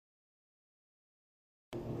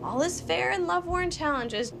All is fair in Love, War, and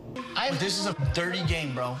Challenges. This is a dirty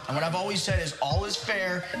game, bro. And what I've always said is all is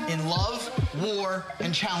fair in love, war,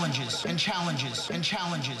 and challenges, and challenges, and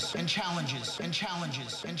challenges, and challenges, and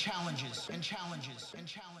challenges, and challenges, and challenges, and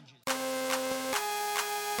challenges.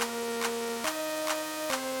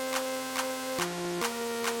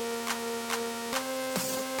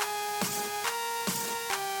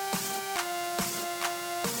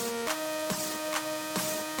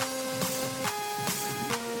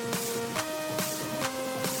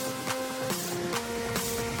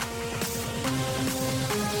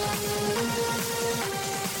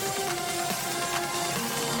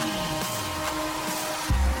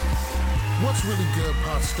 What's really good,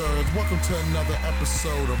 pot stirrers? Welcome to another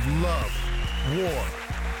episode of Love, War,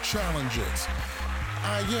 Challenges.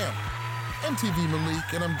 I am MTV Malik,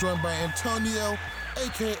 and I'm joined by Antonio,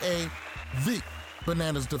 a.k.a. The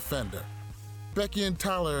Bananas Defender. Becky and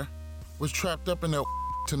Tyler was trapped up in their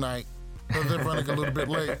tonight, but they're running a little bit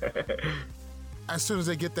late. As soon as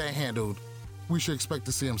they get that handled, we should expect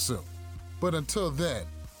to see them soon. But until then,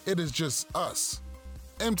 it is just us,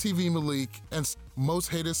 MTV Malik, and most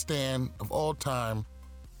hated stan of all time,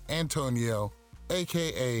 Antonio,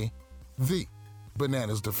 a.k.a. The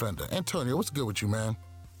Bananas Defender. Antonio, what's good with you, man?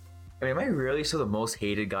 I mean, am I really still the most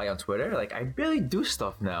hated guy on Twitter? Like, I barely do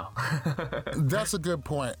stuff now. That's a good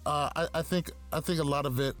point. I think a lot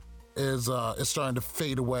of it is starting to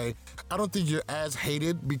fade away. I don't think you're as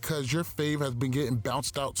hated because your fave has been getting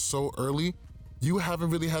bounced out so early. You haven't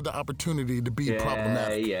really had the opportunity to be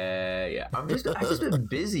problematic. Yeah. I've just been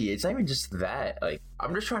busy. It's not even just that. Like,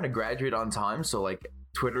 I'm just trying to graduate on time, so like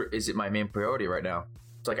Twitter isn't my main priority right now.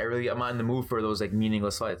 It's like I'm not in the mood for those like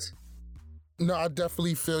meaningless fights. No, I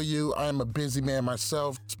definitely feel you. I am a busy man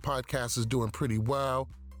myself. This podcast is doing pretty well.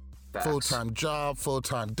 Facts. Full-time job,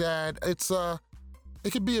 full-time dad.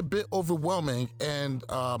 It can be a bit overwhelming, and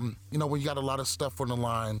when you got a lot of stuff on the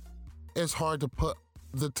line, it's hard to put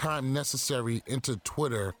the time necessary into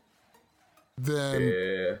Twitter. Then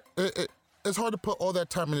it's hard to put all that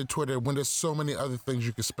time into Twitter when there's so many other things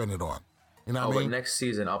you can spend it on. You know what I mean? But next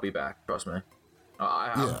season I'll be back. Trust me.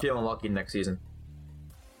 I'm feeling lucky next season.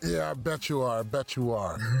 Yeah, I bet you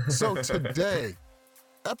are. So today,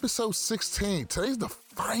 episode 16. Today's the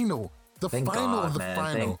final. Thank final God, of the man.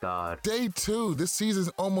 final. Thank God. Day 2. This season's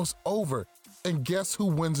almost over. And guess who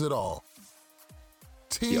wins it all?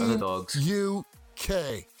 The underdogs.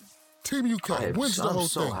 UK. Team UK wins the whole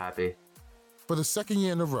thing. I'm so happy. For the second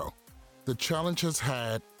year in a row, the challenge has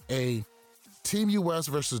had a Team US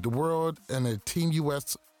versus the world and a Team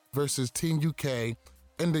US versus Team UK,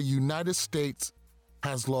 and the United States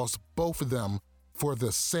has lost both of them for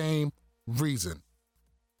the same reason: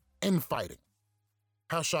 infighting.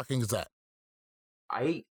 How shocking is that?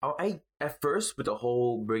 I at first, with the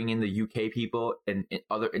whole bringing in the UK people and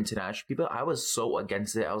other international people, I was so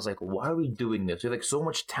against it. I was like, why are we doing this? There's like so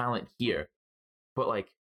much talent here, but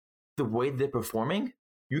like the way they're performing,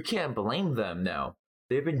 you can't blame them now.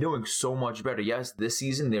 They've been doing so much better. Yes, this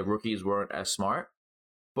season their rookies weren't as smart,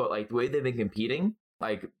 but like the way they've been competing,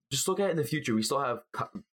 like just look at it in the future. We still have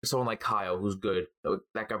someone like Kyle who's good,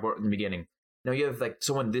 that got brought in the beginning. Now you have like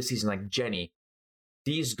someone this season like Jenny.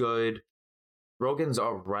 He's good. Rogan's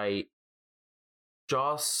alright.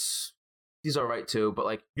 Joss, he's alright too. But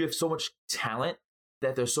like, you have so much talent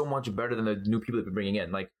that they're so much better than the new people they've been bringing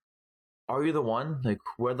in. Like, Are You the One? Like,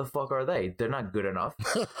 where the fuck are they? They're not good enough.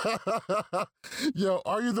 Yo,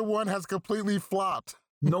 Are You the One has completely flopped.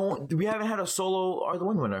 No, we haven't had a solo Are You the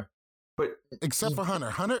One winner. But except for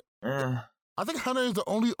Hunter. I think Hunter is the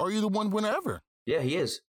only Are You the One winner ever. Yeah, he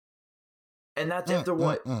is. And that's after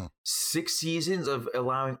 6 seasons of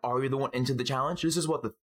allowing Are You the One into the challenge? This is what,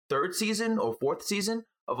 the 3rd season or 4th season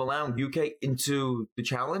of allowing UK into the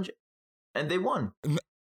challenge? And they won.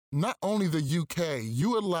 Not only the UK,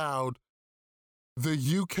 you allowed the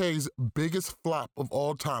UK's biggest flop of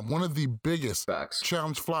all time, one of the biggest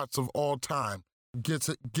challenge flops of all time, get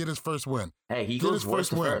his first win. Hey, he goes worst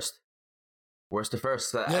to first. Worst to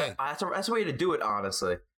first. Yeah. That's a way to do it,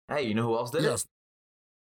 honestly. Hey, you know who else did it?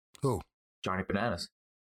 Who? Johnny Bananas.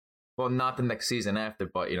 Well, not the next season after,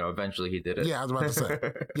 but, eventually he did it. Yeah, I was about to say.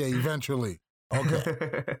 Yeah, eventually.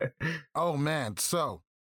 Okay. Oh, man. So,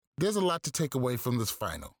 there's a lot to take away from this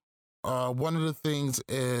final. One of the things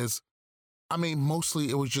is, mostly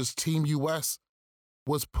it was just Team US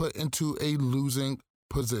was put into a losing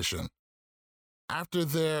position. After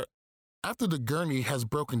the gurney has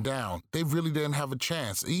broken down, they really didn't have a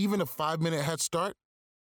chance. Even a 5-minute head start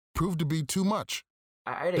proved to be too much.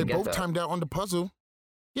 I didn't get that. They both timed out on the puzzle.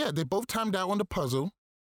 Yeah, they both timed out on the puzzle.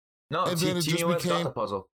 No, and then it just became got the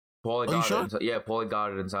puzzle. Paulie got it. Yeah, Paulie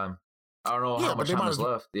got it in time. I don't know Yeah, how but much they time might is as-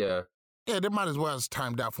 left. Yeah. Yeah, they might as well have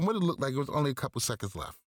timed out. From what it looked like, it was only a couple seconds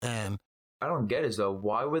left. And I don't get is though,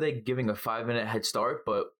 why were they giving a 5-minute head start,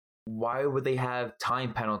 but why would they have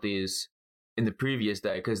time penalties in the previous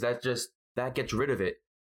day? Because that gets rid of it.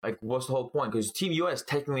 Like, what's the whole point? Because Team US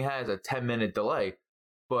technically has a 10-minute delay,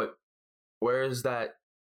 but where's that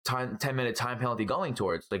 10-minute time penalty going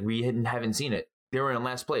towards? Like, we haven't seen it. They were in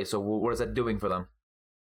last place, so what is that doing for them?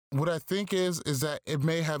 what I think is that it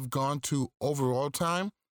may have gone to overall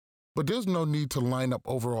time, but there's no need to line up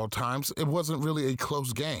overall times. It wasn't really a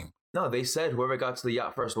close game. No, they said whoever got to the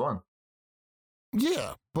yacht first won.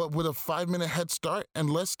 Yeah, but with a 5-minute head start,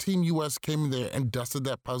 unless Team US came in there and dusted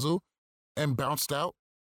that puzzle and bounced out,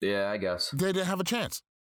 Yeah, I guess. they didn't have a chance.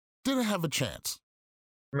 Didn't have a chance.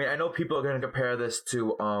 I mean, I know people are going to compare this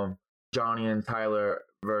to Johnny and Tyler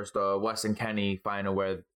versus the Wes and Kenny final,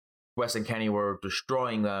 where Wes and Kenny were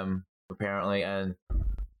destroying them, apparently, and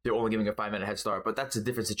they're only giving a 5-minute head start. But that's a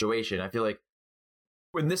different situation. I feel like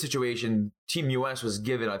in this situation, Team US was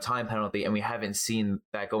given a time penalty, and we haven't seen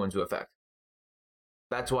that go into effect.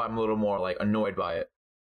 That's why I'm a little more like annoyed by it.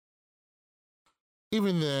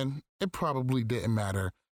 Even then, it probably didn't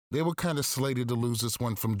matter. They were kind of slated to lose this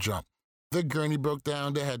one from jump. The gurney broke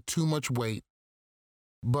down. They had too much weight.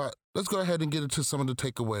 But let's go ahead and get into some of the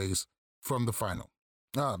takeaways from the final.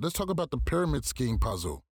 Let's talk about the pyramid scheme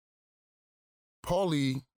puzzle.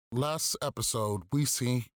 Paulie, last episode, we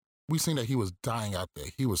seen that he was dying out there.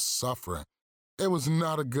 He was suffering. It was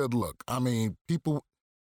not a good look. People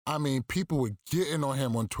were getting on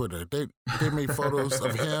him on Twitter. They made photos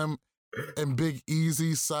of him and Big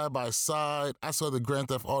Easy side by side. I saw the Grand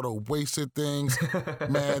Theft Auto wasted things.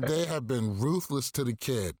 Man, they have been ruthless to the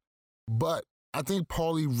kid. But I think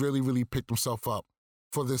Paulie really, really picked himself up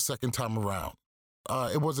for this second time around.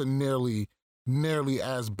 It wasn't nearly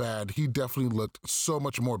as bad. He definitely looked so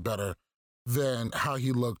much more better than how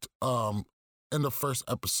he looked in the first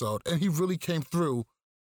episode. And he really came through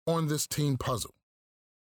on this team puzzle.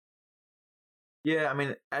 Yeah, I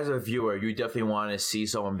mean, as a viewer, you definitely want to see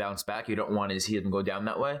someone bounce back. You don't want to see them go down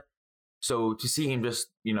that way. So to see him just,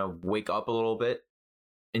 wake up a little bit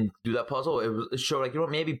and do that puzzle, it showed like,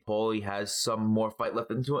 maybe Paulie has some more fight left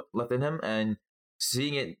in him, and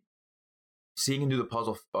seeing him do the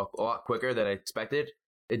puzzle a lot quicker than I expected,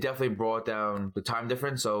 it definitely brought down the time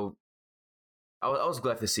difference. So I was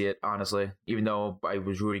glad to see it, honestly, even though I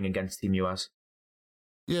was rooting against Team US.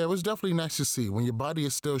 Yeah, it was definitely nice to see. When your body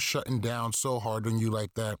is still shutting down so hard on you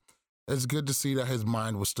like that, it's good to see that his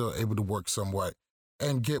mind was still able to work somewhat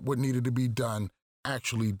and get what needed to be done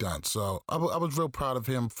actually done. So I was real proud of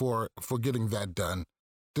him for getting that done,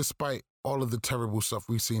 despite all of the terrible stuff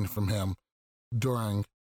we've seen from him during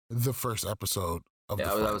the first episode of the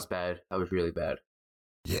final. That was bad. That was really bad.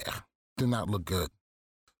 Yeah, did not look good.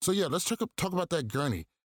 So yeah, let's talk about that gurney.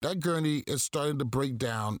 That gurney is starting to break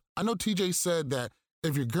down. I know TJ said that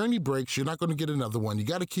if your gurney breaks, you're not going to get another one. You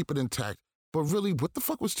got to keep it intact. But really, what the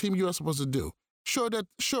fuck was Team US supposed to do? Sure,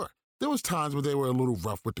 there was times where they were a little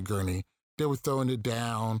rough with the gurney. They were throwing it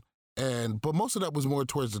down, but most of that was more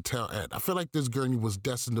towards the tail end. I feel like this gurney was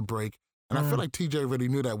destined to break, and I feel like TJ already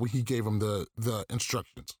knew that when he gave him the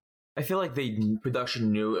instructions. I feel like the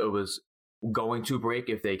production knew it was going to break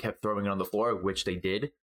if they kept throwing it on the floor, which they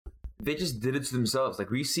did. They just did it to themselves. Like,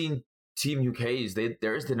 we've seen Team UK's,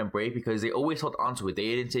 theirs didn't break because they always held onto it.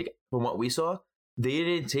 They didn't take, from what we saw, they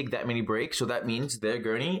didn't take that many breaks, so that means their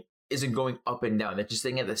gurney isn't going up and down. They're just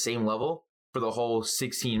staying at the same level for the whole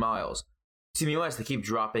 16 miles. Team US, they keep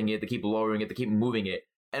dropping it, they keep lowering it, they keep moving it,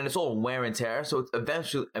 and it's all wear and tear, so it's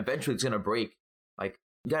eventually it's going to break. Like,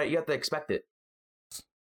 you have to expect it.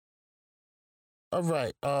 All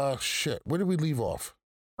right, shit, where did we leave off?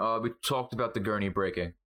 We talked about the gurney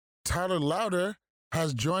breaking. Tyler Louder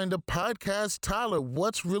has joined the podcast. Tyler,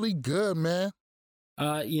 what's really good, man?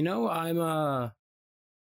 I'm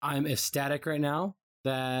ecstatic right now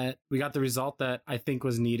that we got the result that I think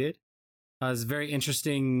was needed. It's very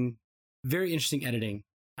interesting editing.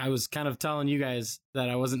 I was kind of telling you guys that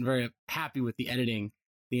I wasn't very happy with the editing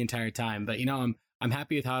the entire time, but I'm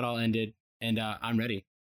happy with how it all ended, and I'm ready.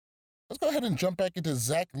 Let's go ahead and jump back into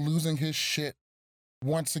Zach losing his shit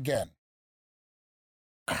once again.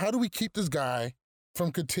 How do we keep this guy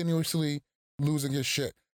from continuously losing his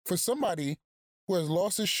shit? For somebody who has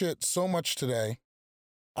lost his shit so much today,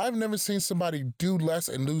 I've never seen somebody do less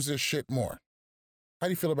and lose their shit more. How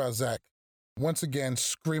do you feel about Zach once again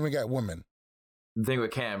screaming at women? The thing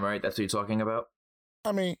with Cam, right? That's what you're talking about?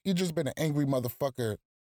 I mean, he's just been an angry motherfucker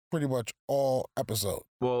pretty much all episode.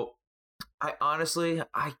 Well, I honestly,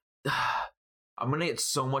 I'm gonna get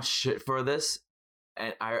so much shit for this,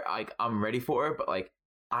 and I'm ready for it, but like,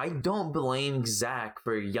 I don't blame Zach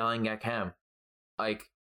for yelling at Cam. Like,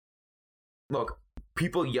 look,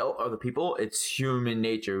 people yell at other people. It's human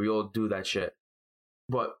nature. We all do that shit.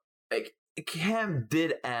 But like, Cam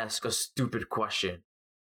did ask a stupid question.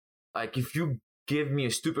 Like, if you give me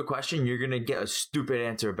a stupid question, you're gonna get a stupid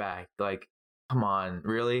answer back. Like, come on,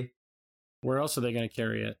 really? Where else are they gonna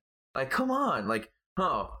carry it? Like, come on. Like,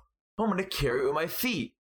 oh, I'm gonna carry it with my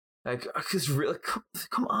feet. Like, just really,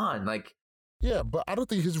 come on. Like, Yeah, but I don't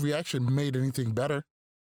think his reaction made anything better.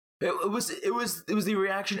 it was the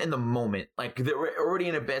reaction in the moment. Like, they were already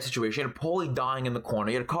in a bad situation. You had Paulie dying in the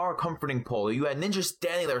corner. You had Kara comforting Paulie. You had Ninja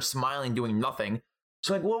standing there smiling, doing nothing.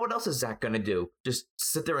 So, like, what else is Zach gonna do? Just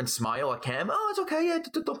sit there and smile at Cam? Oh, it's okay. Yeah,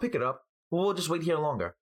 don't pick it up. We'll just wait here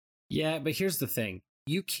longer. Yeah, but here's the thing.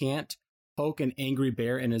 You can't poke an angry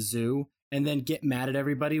bear in a zoo and then get mad at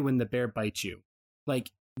everybody when the bear bites you.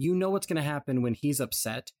 Like, you know what's going to happen when he's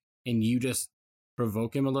upset and you just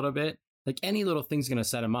provoke him a little bit. Like, any little thing's going to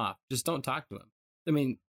set him off. Just don't talk to him. I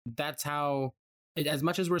mean, that's how, as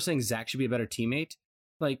much as we're saying Zach should be a better teammate,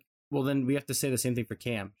 like, well, then we have to say the same thing for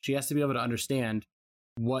Cam. She has to be able to understand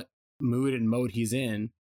what mood and mode he's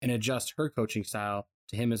in and adjust her coaching style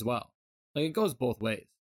to him as well. Like, it goes both ways.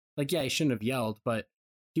 Like, yeah, he shouldn't have yelled, but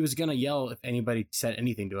he was going to yell if anybody said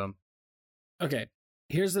anything to him. Okay,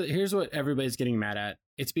 here's what everybody's getting mad at.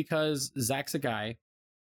 It's because Zach's a guy,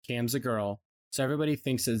 Cam's a girl, so everybody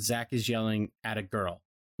thinks that Zach is yelling at a girl,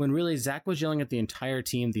 when really Zach was yelling at the entire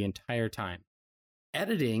team the entire time.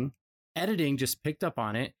 Editing just picked up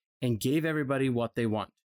on it and gave everybody what they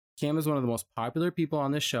want. Cam is one of the most popular people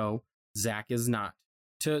on this show. Zach is not,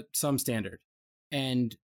 to some standard.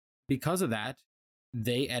 And because of that,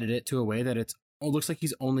 they edit it to a way that it looks like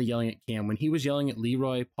he's only yelling at Cam. When he was yelling at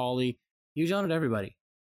Leroy, Paulie, he was yelling at everybody.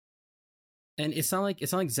 And it's not like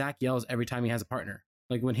Zach yells every time he has a partner.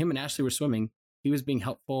 Like, when him and Ashley were swimming, he was being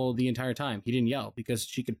helpful the entire time. He didn't yell because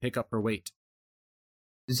she could pick up her weight.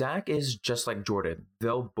 Zach is just like Jordan.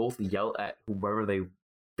 They'll both yell at whoever they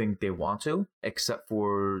think they want to, except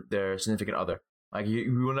for their significant other. Like,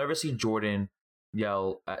 you will never see Jordan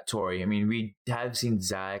yell at Tori. I mean, we have seen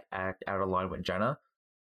Zach act out of line with Jenna,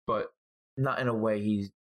 but not in a way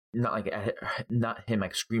he's not like not him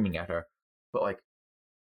like screaming at her, but like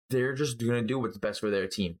they're just gonna do what's best for their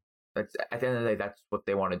team. That's at the end of the day, that's what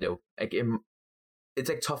they want to do. Like, it's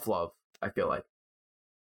like tough love. I feel like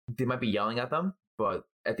they might be yelling at them, but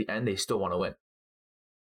at the end, they still want to win.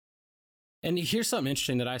 And here's something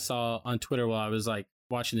interesting that I saw on Twitter while I was like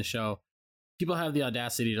watching the show. People have the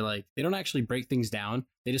audacity to, like, they don't actually break things down.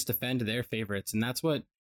 They just defend their favorites. And that's what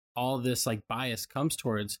all this like bias comes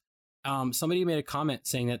towards. Somebody made a comment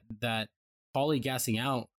saying that Paulie gassing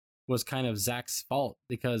out was kind of Zach's fault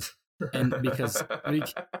because he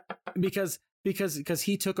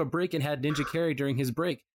took a break and had Ninja carry during his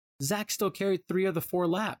break. Zach still carried 3 of the 4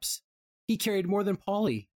 laps. He carried more than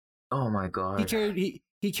Paulie. Oh my god.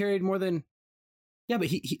 He carried more than, yeah, but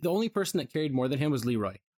he the only person that carried more than him was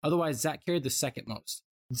Leroy. Otherwise, Zach carried the second most.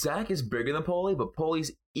 Zach is bigger than Paulie, but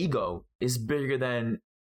Paulie's ego is bigger than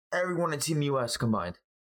everyone in Team US combined.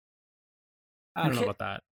 I don't know about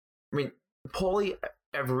that. I mean, Paulie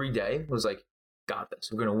every day was like, got this.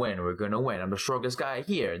 We're gonna win. We're gonna win. I'm the strongest guy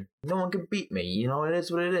here. No one can beat me. You know, it is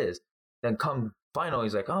what it is. Then come final,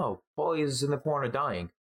 he's like, oh, Paulie is in the corner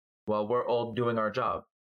dying. Well, we're all doing our job.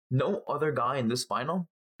 No other guy in this final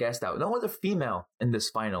gassed out. No other female in this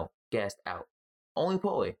final gassed out. Only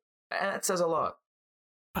Paulie. And that says a lot.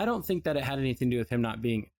 I don't think that it had anything to do with him not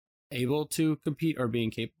being able to compete or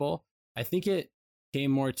being capable. I think it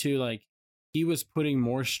came more to, like, he was putting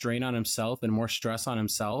more strain on himself and more stress on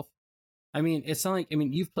himself. I mean, it's not like, I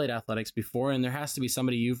mean, you've played athletics before, and there has to be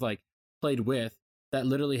somebody you've like played with that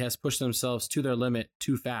literally has pushed themselves to their limit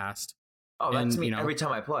too fast. Oh, that's me every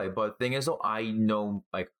time I play. But the thing is, though, I know,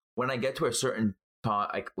 like, when I get to a certain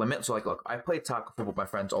limit, so like, look, I play tackle football with my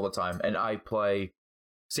friends all the time, and I play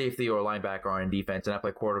safety or linebacker on defense, and I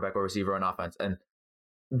play quarterback or receiver on offense. And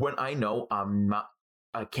when I know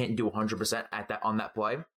I can't do 100% on that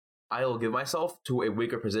play, I will give myself to a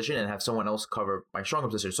weaker position and have someone else cover my stronger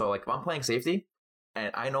position. So, like, if I'm playing safety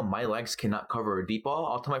and I know my legs cannot cover a deep ball,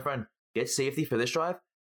 I'll tell my friend, get safety for this drive.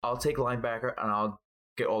 I'll take linebacker and I'll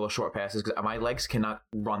get all the short passes because my legs cannot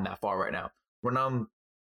run that far right now. When I'm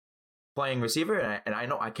playing receiver and I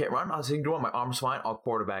know I can't run, I'll say, my arm's fine. I'll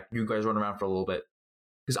quarterback. You guys run around for a little bit.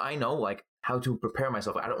 Because I know, like, how to prepare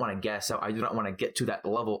myself. I don't want to gas out. I do not want to get to that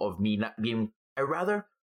level of me not being... I'd rather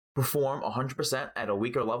perform 100% at a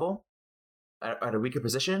weaker level, at a weaker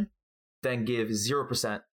position, than give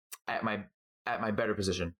 0% at my better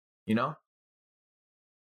position. You know?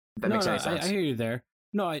 That makes any sense. I hear you there.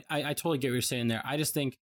 No, I totally get what you're saying there. I just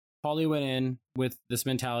think Paulie went in with this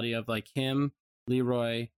mentality of like him,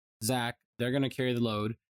 Leroy, Zach, they're going to carry the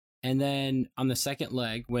load. And then on the second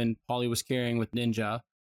leg, when Paulie was carrying with Ninja,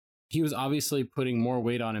 he was obviously putting more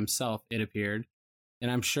weight on himself, it appeared.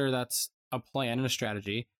 And I'm sure that's a plan and a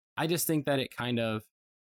strategy. I just think that it kind of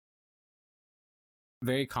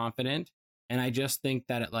very confident. And I just think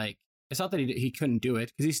that it like, it's not that he couldn't do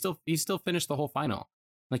it, because he still finished the whole final.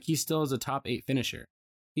 Like he still is a top 8 finisher.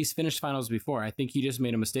 He's finished finals before. I think he just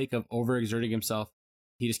made a mistake of overexerting himself.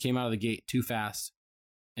 He just came out of the gate too fast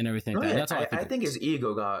and everything. Right. That's all I think his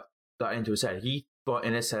ego got into his head. He thought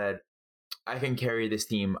in his head, I can carry this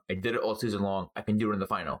team. I did it all season long. I can do it in the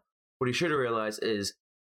final. What he should have realized is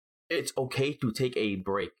it's okay to take a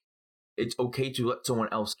break. It's okay to let someone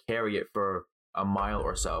else carry it for a mile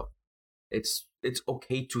or so. It's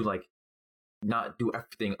okay to like not do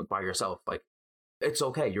everything by yourself. Like it's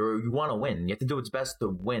okay. You want to win. You have to do what's best to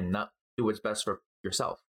win, not do what's best for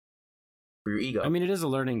yourself, for your ego. I mean, it is a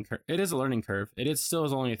learning curve. It is a learning curve. It is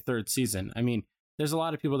still only a third season. I mean, there's a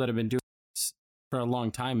lot of people that have been doing this for a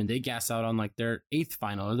long time and they gas out on like their 8th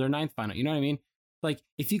final or their 9th final. You know what I mean? Like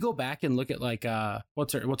if you go back and look at like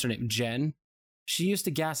what's her name, Jen, she used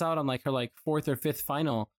to gas out on like her like 4th or 5th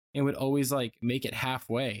final and would always like make it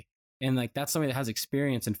halfway. And like that's somebody that has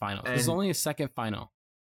experience in finals. This is only a 2nd final.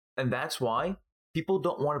 And that's why people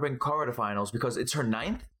don't want to bring Cara to finals, because it's her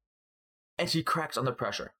 9th and she cracks under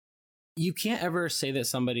pressure. You can't ever say that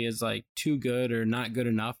somebody is like too good or not good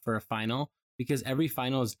enough for a final, because every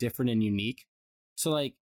final is different and unique. So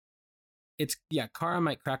like Cara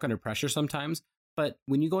might crack under pressure sometimes, but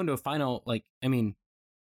when you go into a final, like, I mean,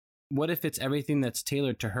 what if it's everything that's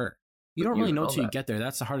tailored to her? You don't really know till you get there.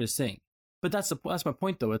 That's the hardest thing. But that's my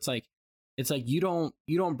point though. It's like you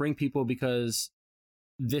don't bring people because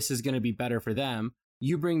this is going to be better for them.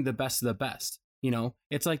 You bring the best of the best. You know,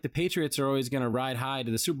 it's like the Patriots are always going to ride high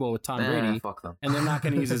to the Super Bowl with Tom Brady, fuck them. and they're not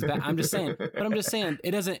going to use his bat. I'm just saying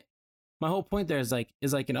it doesn't. My whole point there is like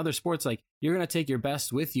in other sports, like you're going to take your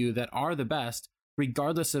best with you that are the best,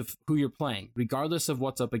 regardless of who you're playing, regardless of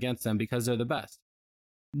what's up against them, because they're the best.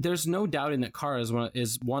 There's no doubting that Cara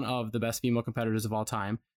is one of the best female competitors of all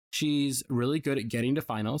time. She's really good at getting to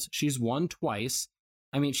finals. She's won twice.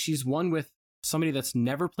 I mean, she's won with somebody that's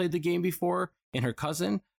never played the game before and her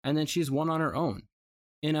cousin, and then she's won on her own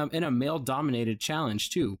in a male-dominated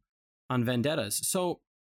challenge too on Vendettas. So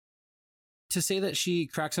to say that she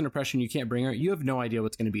cracks under pressure and you can't bring her, you have no idea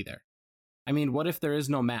what's going to be there. I mean, what if there is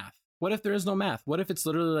no math? What if it's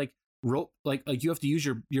literally like rope, like you have to use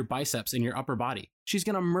your biceps and your upper body? She's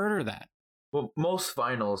going to murder that. Well, most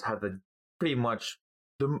finals have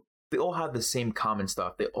they all have the same common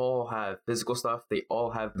stuff. They all have physical stuff. They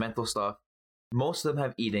all have mental stuff. Most of them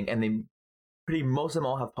have eating, and most of them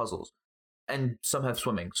all have puzzles, and some have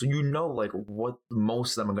swimming. So you know like what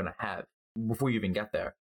most of them are gonna have before you even get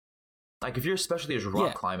there. Like if your specialty is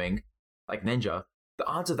rock climbing, like Ninja, the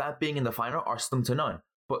odds of that being in the final are slim to none.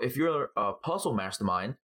 But if you're a puzzle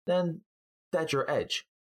mastermind, then that's your edge.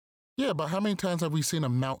 Yeah, but how many times have we seen a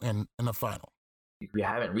mountain in a final? We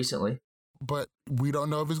haven't recently. But we don't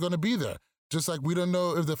know if it's going to be there. Just like we don't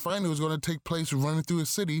know if the final is going to take place running through a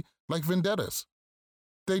city like Vendettas.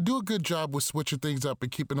 They do a good job with switching things up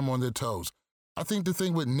and keeping them on their toes. I think the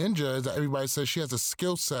thing with Ninja is that everybody says she has a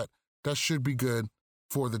skill set that should be good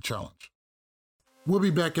for the challenge. We'll be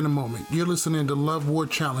back in a moment. You're listening to Love War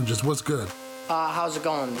Challenges. What's good? How's it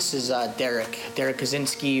going? This is Derek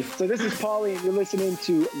Kaczynski. So this is Paulie, and you're listening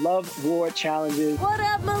to Love War Challenges. What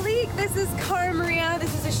up, Malik? This is Cara Maria.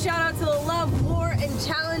 This is a shout out to the Love War and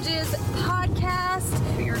Challenges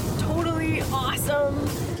podcast. You're totally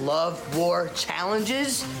awesome. Love War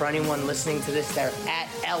Challenges. For anyone listening to this, they're at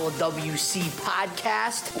LWC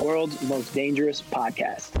Podcast. World's most dangerous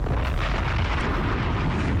podcast.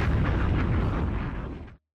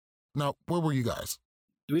 Now, where were you guys?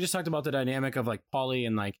 We just talked about the dynamic of like Paulie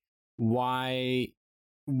and like why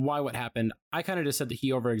what happened. I kind of just said that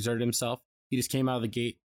he overexerted himself. He just came out of the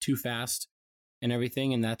gate too fast and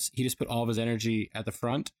everything, and he just put all of his energy at the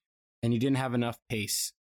front, and he didn't have enough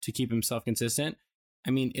pace to keep himself consistent.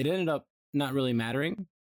 I mean, it ended up not really mattering,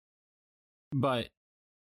 but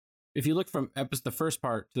if you look from the first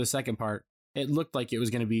part to the second part, it looked like it was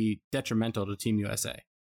going to be detrimental to Team USA.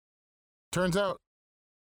 Turns out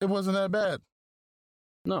it wasn't that bad.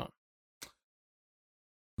 No.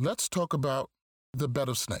 Let's talk about the bed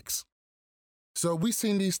of snakes. So we've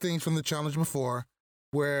seen these things from the challenge before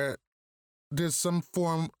where there's some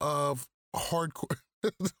form of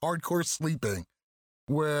hardcore sleeping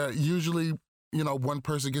where usually, one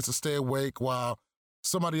person gets to stay awake while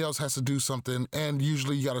somebody else has to do something, and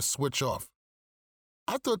usually you got to switch off.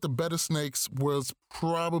 I thought the bed of snakes was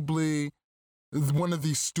probably one of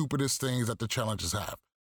the stupidest things that the challenges have.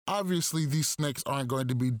 Obviously, these snakes aren't going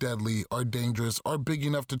to be deadly or dangerous or big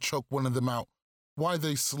enough to choke one of them out while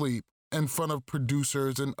they sleep in front of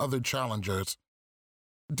producers and other challengers.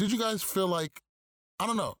 Did you guys feel like, I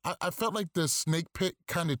don't know, I felt like the snake pit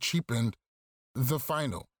kind of cheapened the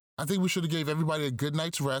final. I think we should have gave everybody a good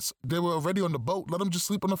night's rest. They were already on the boat. Let them just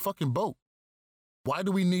sleep on the fucking boat. Why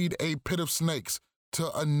do we need a pit of snakes to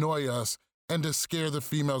annoy us and to scare the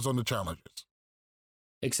females on the challenges?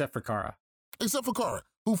 Except for Kara. Except for Kara,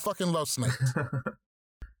 who fucking loves snakes.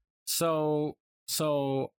 So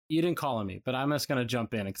you didn't call on me, but I'm just gonna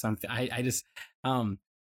jump in because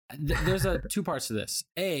there's two parts to this.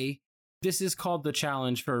 This is called the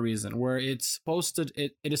challenge for a reason, where it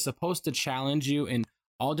is supposed to challenge you in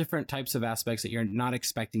all different types of aspects that you're not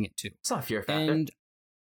expecting it to. It's not fear factor. And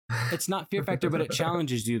it's not fear factor, but it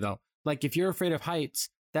challenges you though. Like if you're afraid of heights,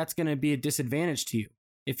 that's going to be a disadvantage to you.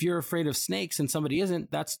 If you're afraid of snakes and somebody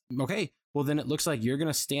isn't, that's okay. Well, then it looks like you're going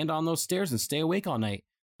to stand on those stairs and stay awake all night.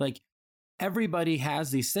 Like everybody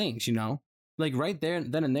has these things, you know, like right there,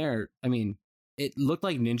 then and there. I mean, it looked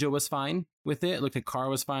like Ninja was fine with it. It looked like Kara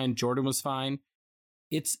was fine. Jordan was fine.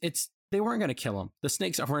 They weren't going to kill him. The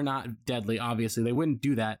snakes were not deadly, obviously. They wouldn't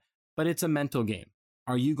do that, but it's a mental game.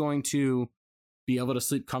 Are you going to be able to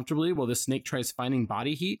sleep comfortably while the snake tries finding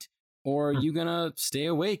body heat? Or are you going to stay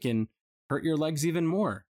awake and hurt your legs even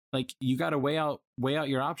more? Like, you got to weigh out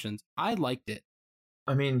your options. I liked it.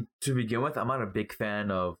 I mean, to begin with, I'm not a big fan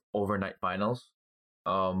of overnight finals.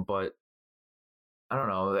 But I don't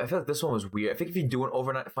know. I feel like this one was weird. I think if you do an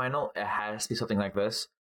overnight final, it has to be something like this.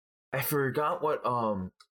 I forgot what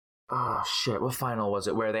what final was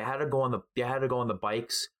it? Where they had to go on the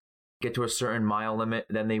bikes, get to a certain mile limit,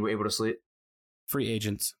 then they were able to sleep. Free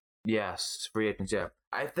agents. Yes, free agents. Yeah,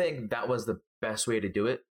 I think that was the best way to do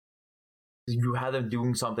it. You had them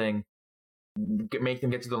doing something, make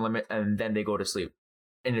them get to the limit, and then they go to sleep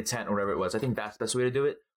in a tent or whatever it was. I think that's the best way to do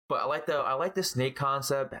it. But I like the snake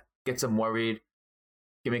concept. Gets them worried.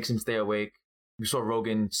 It makes them stay awake. You saw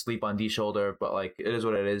Rogan sleep on D's shoulder, but like it is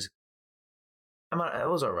what it is. It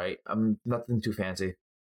was all right. I'm nothing too fancy.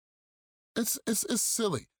 It's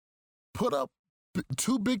silly. Put up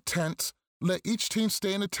two big tents. Let each team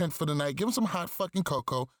stay in a tent for the night. Give them some hot fucking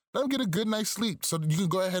cocoa. Let them get a good night's sleep so that you can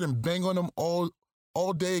go ahead and bang on them all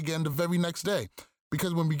day again the very next day.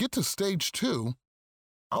 Because when we get to stage 2,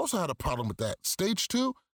 I also had a problem with that. Stage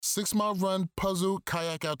 2, 6-mile run, puzzle,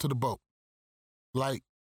 kayak out to the boat. Like,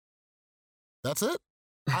 that's it.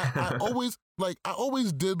 I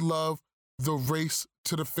always did love the race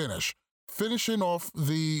to the finish. Finishing off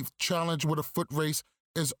the challenge with a foot race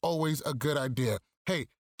is always a good idea. Hey,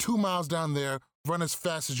 2 miles down there, run as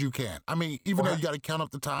fast as you can. I mean, even though you got to count up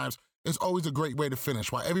the times, it's always a great way to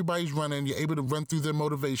finish. While everybody's running, you're able to run through their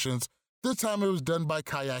motivations. This time it was done by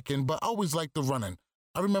kayaking, but I always liked the running.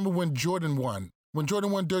 I remember when Jordan won. When Jordan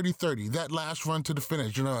won Dirty 30, that last run to the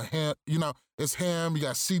finish, it's him, you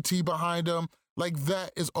got CT behind him. Like,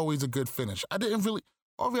 that is always a good finish. I didn't really,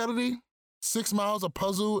 all reality, 6 miles, a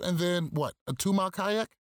puzzle, and then what, a 2-mile kayak?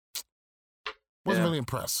 Wasn't really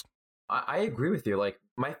impressed. I agree with you. Like,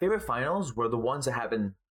 my favorite finals were the ones that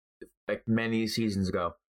happened like many seasons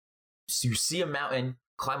ago. So you see a mountain,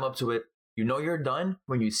 climb up to it, you know you're done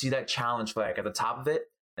when you see that challenge flag at the top of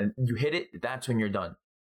it, and you hit it, that's when you're done.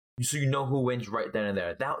 So you know who wins right then and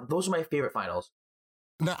there. Those are my favorite finals.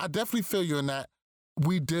 Now, I definitely feel you in that.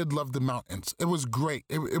 We did love the mountains. It was great.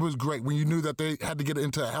 It was great when you knew that they had to get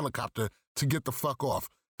into a helicopter to get the fuck off.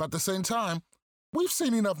 But at the same time, we've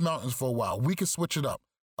seen enough mountains for a while. We could switch it up.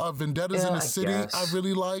 Vendettas in the city, I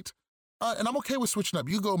really liked. And I'm okay with switching up.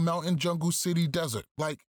 You go mountain, jungle, city, desert.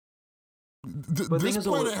 Like, this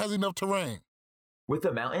planet has enough terrain. With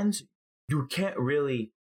the mountains, you can't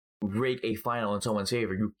really rake a final in someone's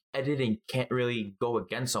favor. Editing can't really go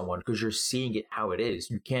against someone because you're seeing it how it is.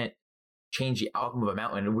 You can't change the outcome of a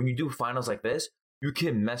mountain. And when you do finals like this, you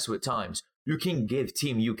can mess with times. You can give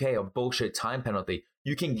Team UK a bullshit time penalty.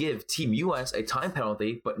 You can give Team US a time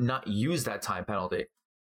penalty, but not use that time penalty.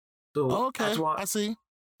 So okay, that's why, I see.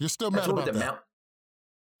 You're still mad about that.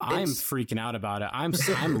 I'm freaking out about it. I'm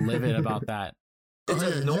livid about that. It's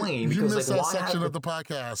annoying because you missed that why section of the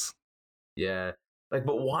podcast. Yeah, like,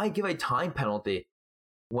 but why give a time penalty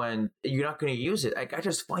when you're not going to use it? Like, I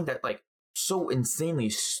just find that like so insanely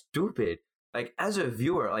stupid. Like, as a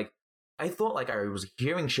viewer, like, I thought like I was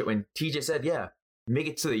hearing shit when TJ said, "Yeah, make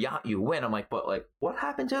it to the yacht, you win." I'm like, but like, what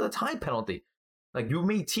happened to the time penalty? Like, you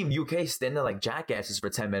made Team UK stand there like jackasses for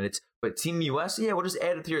 10 minutes, but Team US, yeah, we'll just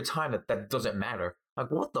add it to your time. That doesn't matter.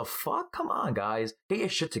 Like, what the fuck? Come on, guys. Get your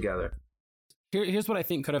shit together. Here's what I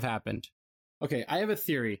think could have happened. Okay, I have a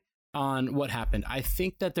theory on what happened. I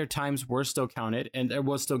think that their times were still counted and it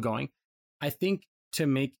was still going. I think to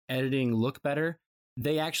make editing look better,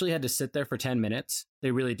 they actually had to sit there for 10 minutes.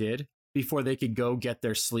 They really did, before they could go get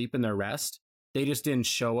their sleep and their rest. They just didn't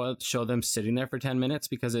show them sitting there for 10 minutes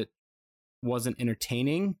because it wasn't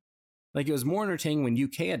entertaining. Like, it was more entertaining when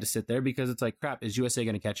UK had to sit there because it's like, crap, is USA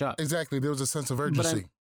going to catch up? Exactly. There was a sense of urgency.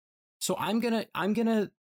 So I'm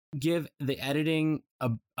gonna give the editing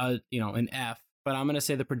an F, but I'm gonna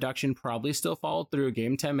say the production probably still followed through. Gave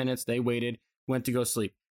them 10 minutes. They waited, went to go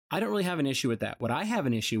sleep. I don't really have an issue with that. What I have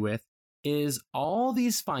an issue with is all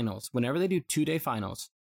these finals. Whenever they do 2-day finals,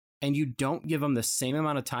 and you don't give them the same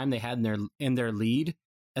amount of time they had in their lead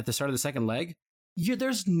at the start of the second leg,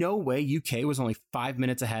 there's no way UK was only 5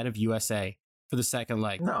 minutes ahead of USA for the second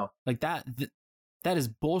leg. No, like that is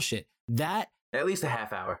bullshit. That at least a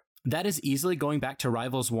half hour. That is easily going back to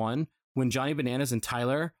Rivals 1 when Johnny Bananas and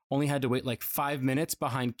Tyler only had to wait like 5 minutes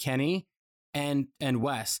behind Kenny and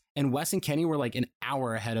Wes. And Wes and Kenny were like an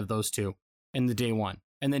hour ahead of those two in the day 1.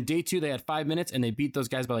 And then day 2, they had 5 minutes and they beat those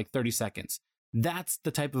guys by like 30 seconds. That's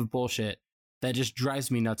the type of bullshit that just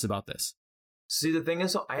drives me nuts about this. See, the thing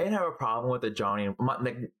is, I didn't have a problem with the Johnny.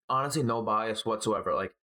 Like, honestly, no bias whatsoever.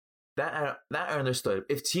 Like, that I understood.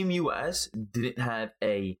 If Team US didn't have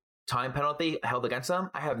a time penalty held against them,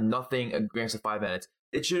 I have nothing against the 5 minutes.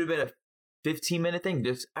 It should have been a 15-minute thing.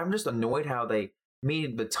 I'm just annoyed how they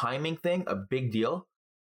made the timing thing a big deal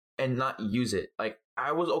and not use it. Like,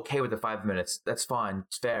 I was okay with the 5 minutes. That's fine.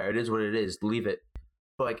 It's fair. It is what it is. Leave it.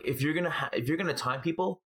 But like, if you're gonna time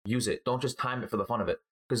people, use it. Don't just time it for the fun of it.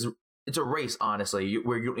 Because it's a race, honestly,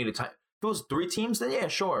 where you don't need to time. If it was 3 teams, then yeah,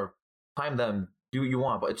 sure, time them. Do what you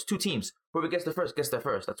want. But it's 2 teams. Whoever gets there first, gets there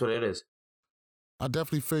first. That's what it is. I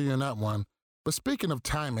definitely feel you in that one. But speaking of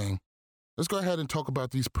timing, let's go ahead and talk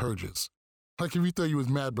about these purges. Like, if you thought you was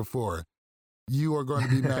mad before, you are going to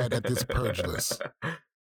be mad at this purge list.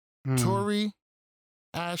 Tori,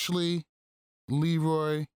 Ashley,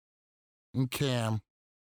 Leroy, and Cam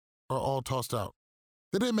are all tossed out.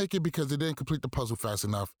 They didn't make it because they didn't complete the puzzle fast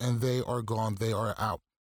enough, and they are gone. They are out.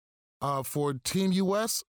 For Team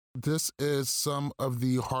US, this is some of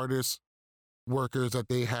the hardest workers that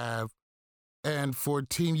they have. And for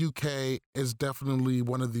Team UK, is definitely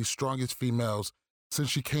one of the strongest females since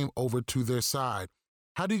she came over to their side.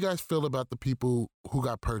 How do you guys feel about the people who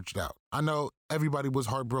got purged out? I know everybody was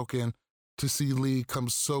heartbroken to see Lee come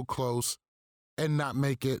so close and not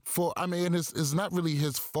make it. It's not really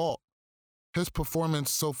his fault. His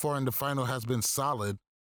performance so far in the final has been solid,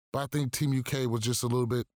 but I think Team UK was just a little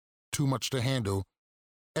bit too much to handle.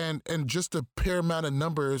 And just the pure amount of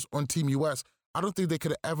numbers on Team US, I don't think they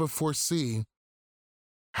could have ever foreseen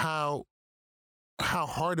how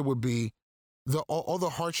hard it would be, all the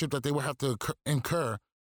hardship that they would have to incur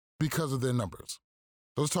because of their numbers.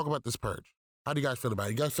 So let's talk about this purge. How do you guys feel about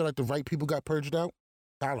it? You guys feel like the right people got purged out?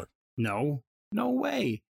 Tyler. No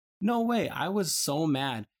way. I was so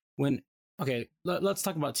mad when, okay, let's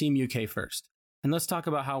talk about Team UK first. And let's talk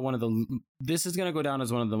about how this is going to go down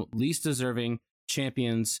as one of the least deserving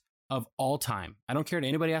champions of all time. I don't care what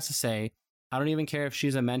anybody has to say. I don't even care if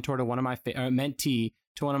she's a mentor to one of my mentee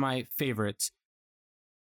to one of my favorites.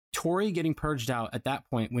 Tori getting purged out at that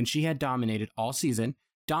point when she had dominated all season,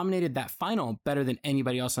 dominated that final better than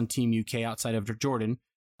anybody else on Team UK outside of Jordan.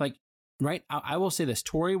 Like, right? I will say this.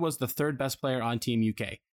 Tori was the 3rd best player on Team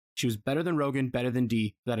UK. She was better than Rogan, better than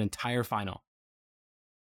D that entire final.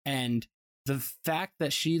 And the fact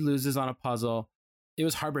that she loses on a puzzle, it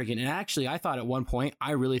was heartbreaking. And actually, I thought at one point,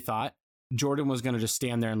 I really thought Jordan was going to just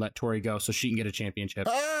stand there and let Tori go so she can get a championship.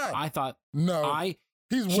 I thought,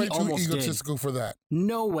 he's way too egotistical for that.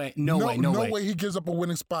 No way. No way he gives up a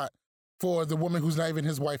winning spot for the woman who's not even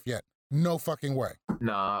his wife yet. No fucking way.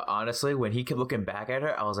 Nah, honestly, when he kept looking back at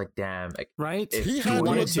her, I was like, damn. Like, right? He had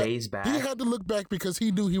to look back because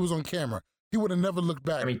he knew he was on camera. He would have never looked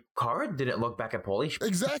back. I mean, Cara didn't look back at Paulie.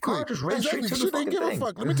 Exactly. Cara just ran straight to she the didn't give thing. a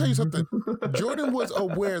fuck. Let me tell you something. Jordan was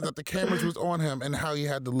aware that the cameras was on him and how he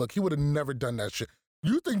had to look. He would have never done that shit.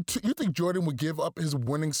 You think Jordan would give up his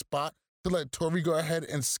winning spot to let Tori go ahead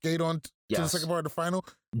and skate on to the second part of the final?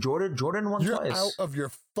 Jordan won twice. You're out of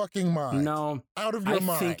your fucking mind. No. Out of your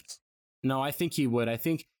mind. No, I think he would. I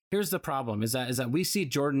think here's the problem is that we see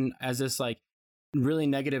Jordan as this like really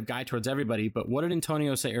negative guy towards everybody. But what did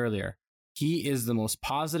Antonio say earlier? He is the most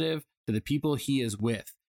positive to the people he is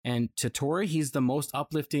with. And to Tori, he's the most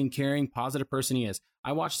uplifting, caring, positive person he is.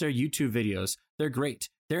 I watched their YouTube videos. They're great.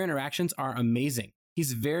 Their interactions are amazing.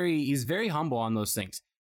 He's very humble on those things.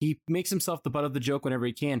 He makes himself the butt of the joke whenever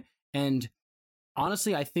he can. And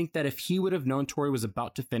honestly, I think that if he would have known Tori was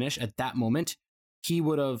about to finish at that moment, he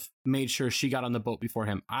would have made sure she got on the boat before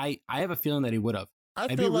him. I have a feeling that he would have.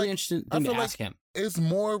 It'd be really interesting to ask him. It's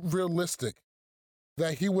more realistic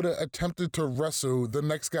that he would have attempted to wrestle the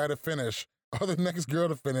next guy to finish or the next girl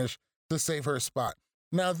to finish to save her spot.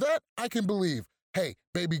 Now that I can believe, hey,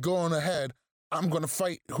 baby, go on ahead. I'm going to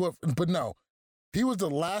fight whoever. But no, he was the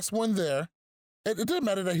last one there. It didn't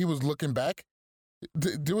matter that he was looking back.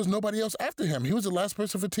 There was nobody else after him. He was the last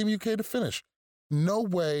person for Team UK to finish. No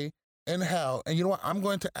way in hell. And you know what? I'm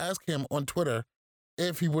going to ask him on Twitter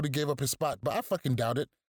if he would have gave up his spot. But I fucking doubt it.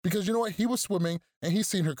 Because you know what? He was swimming and he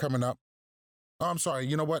seen her coming up. Oh, I'm sorry.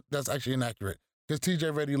 You know what? That's actually inaccurate. Because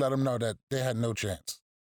TJ Reddy let him know that they had no chance.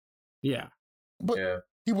 Yeah. But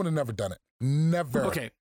he would have never done it. Never. Okay.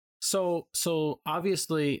 So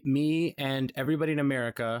obviously me and everybody in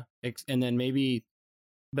America, and then maybe,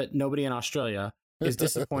 but nobody in Australia is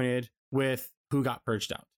disappointed with who got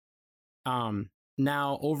purged out.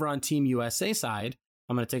 Now over on Team USA side,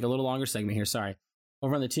 I'm going to take a little longer segment here. Sorry.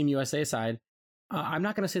 Over on the Team USA side, I'm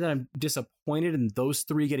not going to say that I'm disappointed in those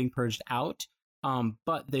three getting purged out.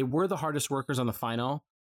 But they were the hardest workers on the final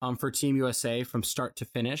for Team USA from start to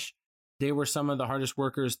finish. They were some of the hardest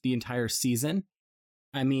workers the entire season.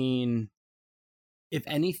 I mean, if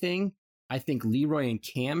anything, I think Leroy and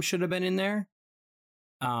Cam should have been in there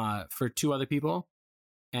for two other people.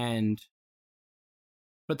 But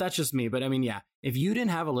that's just me. But I mean, yeah, if you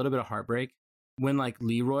didn't have a little bit of heartbreak when like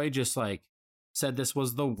Leroy just like said this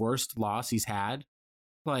was the worst loss he's had,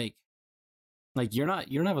 like you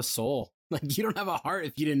don't have a soul. Like, you don't have a heart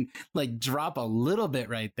if you didn't, like, drop a little bit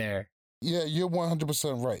right there. Yeah, you're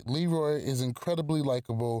 100% right. Leroy is incredibly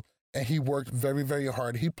likable, and he worked very, very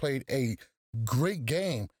hard. He played a great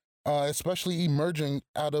game, especially emerging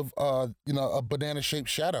out of, a banana-shaped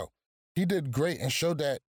shadow. He did great and showed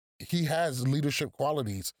that he has leadership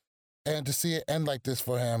qualities. And to see it end like this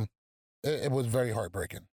for him, it was very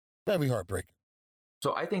heartbreaking. Very heartbreaking.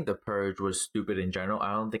 So I think the purge was stupid in general.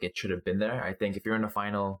 I don't think it should have been there. I think if you're in the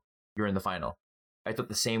final, you're in the final. I thought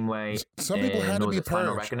the same way. Some people had to be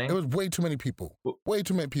Final purged. Reckoning. It was way too many people. Way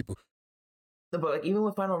too many people. No, but like even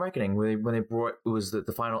with Final Reckoning, when they brought it was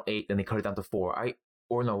the final 8, and they cut it down to 4.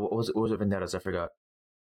 What was it Vendettas? I forgot.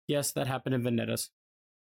 Yes, that happened in Vendettas.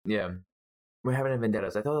 Yeah, we're having in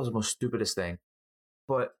Vendettas. I thought that was the most stupidest thing.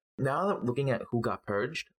 But now that looking at who got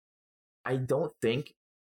purged, I don't think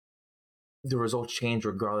the results change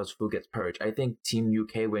regardless of who gets purged. I think Team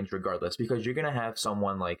UK wins regardless, because you're gonna have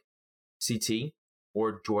someone like CT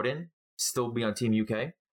or Jordan still be on Team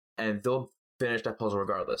UK, and they'll finish that puzzle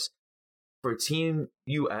regardless. For Team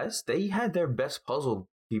US, they had their best puzzle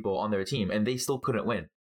people on their team, and they still couldn't win.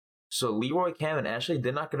 So Leroy, Cam, and Ashley,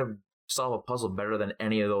 they're not going to solve a puzzle better than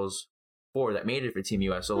any of those 4 that made it for Team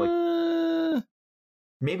US. So, like,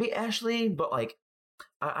 maybe Ashley, but, like,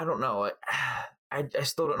 I don't know. Like, I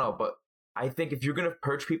still don't know, but I think if you're going to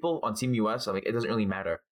purge people on Team US, like, it doesn't really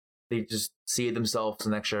matter. They just see it themselves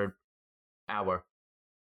an extra hour.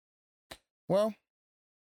 Well,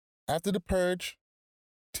 after the purge,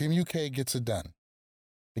 Team UK gets it done.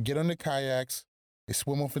 They get on the kayaks, they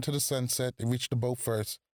swim off into the sunset, they reach the boat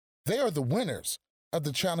first. They are the winners of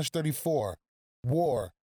the Challenge 34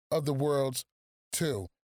 War of the Worlds 2.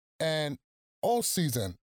 And all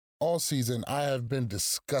season, I have been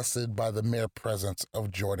disgusted by the mere presence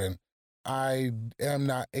of Jordan. I am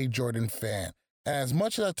not a Jordan fan. And as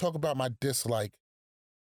much as I talk about my dislike,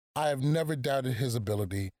 I have never doubted his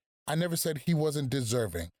ability. I never said he wasn't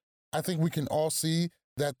deserving. I think we can all see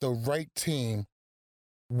that the right team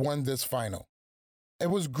won this final. It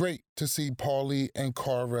was great to see Paulie and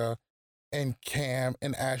Cara and Cam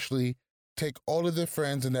and Ashley take all of their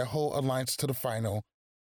friends and their whole alliance to the final.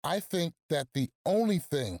 I think that the only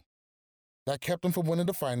thing that kept them from winning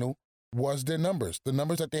the final was their numbers. The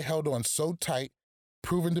numbers that they held on so tight,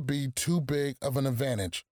 proven to be too big of an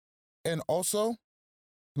advantage. And also,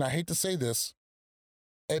 and I hate to say this,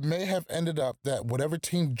 it may have ended up that whatever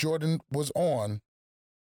team Jordan was on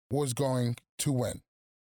was going to win.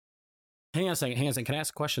 Hang on a second. Can I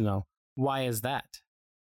ask a question, though? Why is that?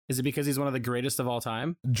 Is it because he's one of the greatest of all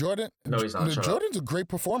time? Jordan? No, he's not. Jordan's a great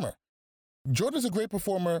performer. Jordan's a great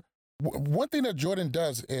performer. One thing that Jordan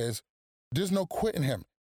does is there's no quitting him.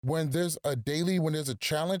 When there's a daily, when there's a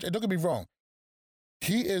challenge, and don't get me wrong,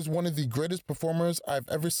 he is one of the greatest performers I've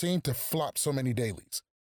ever seen to flop so many dailies.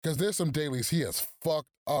 Because there's some dailies he has fucked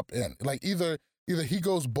up in. Like either he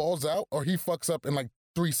goes balls out or he fucks up in like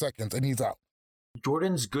 3 seconds and he's out.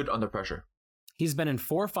 Jordan's good under pressure. He's been in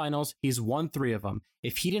 4 finals. He's won 3 of them.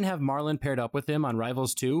 If he didn't have Marlon paired up with him on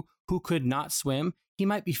Rivals 2, who could not swim, he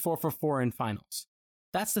might be 4 for 4 in finals.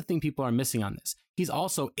 That's the thing people are missing on this. He's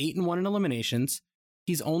also 8-1 in eliminations.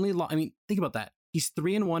 He's only, think about that. He's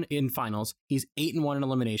 3-1 in finals. He's 8-1 in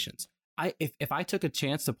eliminations. If I took a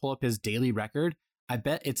chance to pull up his daily record, I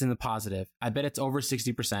bet it's in the positive. I bet it's over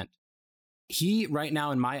 60%. He, right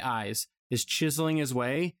now, in my eyes, is chiseling his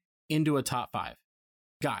way into a top 5.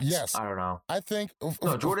 Guys. Yes. I don't know. I think...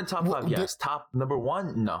 No, Jordan top 5, yes. Top number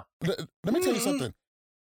 1, no. Let me tell you something.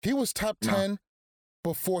 He was top 10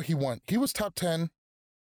 before he won. He was top 10.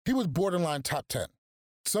 He was borderline top 10.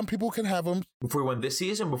 Some people can have him. Before he won this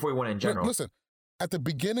season, before he won in general? Listen, at the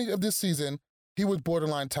beginning of this season, he was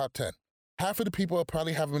borderline top 10. Half of the people will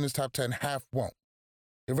probably have him in his top 10, half won't.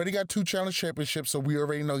 He already got 2 challenge championships, so we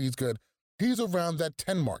already know he's good. He's around that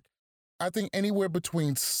 10 mark. I think anywhere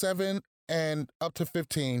between 7 and up to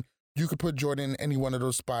 15, you could put Jordan in any one of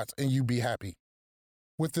those spots and you'd be happy.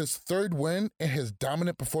 With this 3rd win in his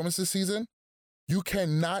dominant performance this season, you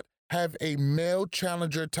cannot have a male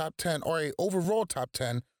challenger top 10 or a overall top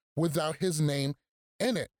 10 without his name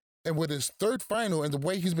in it. And with his 3rd final and the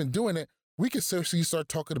way he's been doing it, we could seriously start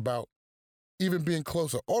talking about even being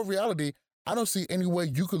closer. All reality, I don't see any way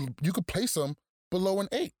you could place him below an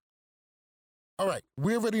 8. All right,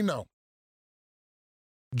 we already know.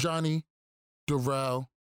 Johnny, Darrell,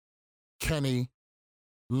 Kenny,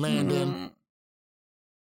 Landon.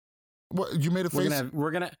 What, you made a face?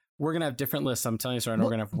 We're gonna have different lists. I'm telling you, sorry, we're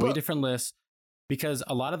gonna have way different lists because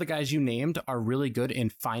a lot of the guys you named are really good in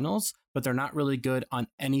finals, but they're not really good on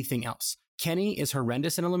anything else. Kenny is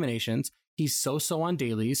horrendous in eliminations. He's so on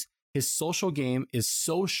dailies. His social game is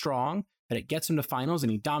so strong that it gets him to finals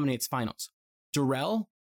and he dominates finals. Darrell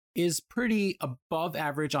is pretty above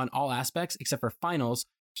average on all aspects except for finals.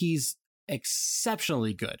 He's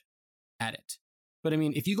exceptionally good at it. But I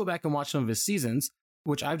mean, if you go back and watch some of his seasons,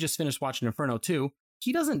 which I've just finished watching Inferno 2,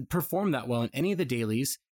 he doesn't perform that well in any of the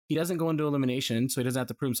dailies. He doesn't go into elimination, so he doesn't have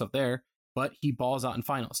to prove himself there, but he balls out in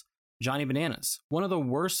finals. Johnny Bananas, one of the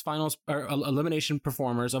worst finals or elimination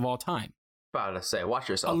performers of all time. About to say, watch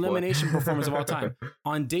yourself. Elimination performers of all time.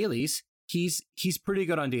 On dailies, he's pretty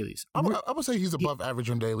good on dailies. I would say he's above average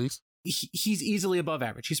on dailies. He's easily above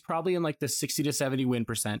average. He's probably in like the 60 to 70 win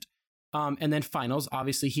percent. And then finals,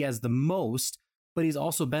 obviously he has the most, but he's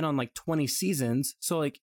also been on like 20 seasons. So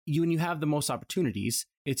like when you have the most opportunities,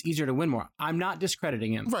 it's easier to win more. I'm not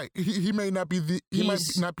discrediting him. Right. He may not be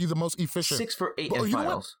the most efficient. 6 for 8 in you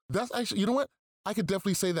finals. That's actually, you know what? I could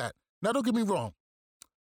definitely say that. Now, don't get me wrong.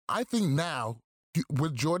 I think now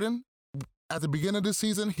with Jordan, at the beginning of the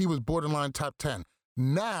season, he was borderline top 10.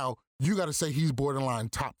 Now you got to say he's borderline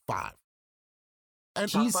top 5.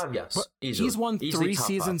 And top 5, yes. He's won 3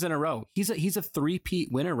 seasons in a row. He's a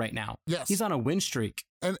 3-peat winner right now. Yes. He's on a win streak.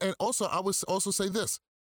 And also, I would also say this.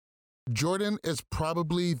 Jordan is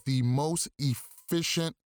probably the most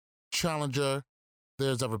efficient challenger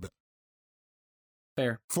there's ever been.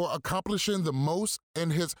 Fair. For accomplishing the most in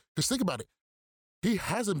his... Because think about it. He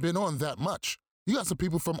hasn't been on that much. You got some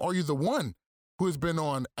people from Are You the One who has been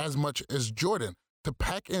on as much as Jordan. To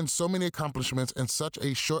pack in so many accomplishments in such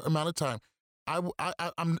a short amount of time,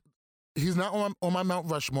 he's not on my Mount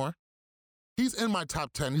Rushmore. He's in my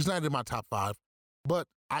top 10. He's not in my top 5. But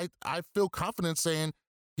I feel confident saying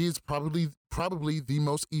he's probably the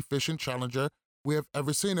most efficient challenger we have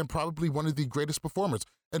ever seen and probably one of the greatest performers.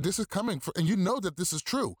 And this is coming and you know that this is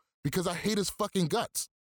true because I hate his fucking guts.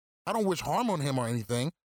 I don't wish harm on him or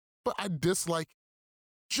anything, but I dislike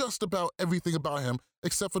just about everything about him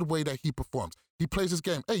except for the way that he performs. He plays his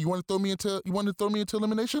game. Hey, you want to throw me into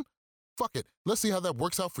elimination? Fuck it. Let's see how that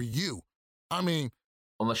works out for you. I mean,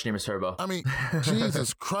 unless your name is Turbo. I mean,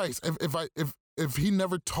 Jesus Christ. If he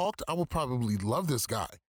never talked, I would probably love this guy.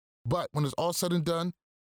 But when it's all said and done,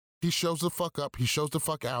 he shows the fuck up. He shows the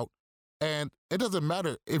fuck out. And it doesn't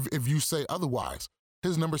matter if you say otherwise.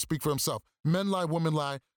 His numbers speak for himself. Men lie, women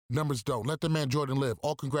lie, numbers don't. Let the man Jordan live.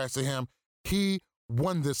 All congrats to him. He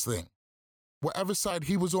won this thing. Whatever side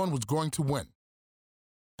he was on was going to win.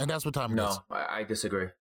 And that's what time it is. No, I disagree.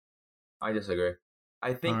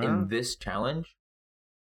 I think in this challenge,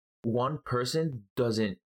 one person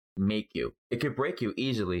doesn't make you. It could break you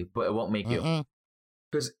easily, but it won't make you.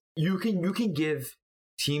 Because you can give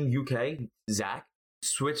Team UK, Zach,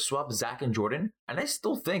 swap Zach and Jordan, and I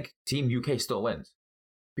still think Team UK still wins.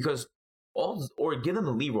 Because or give them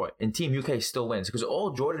the Leroy, and Team UK still wins. Because all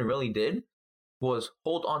Jordan really did was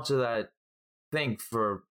hold on to that thing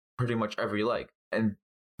for pretty much every leg. And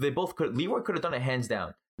they both could. Leroy could have done it hands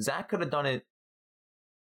down. Zach could have done it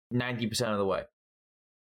 90% of the way.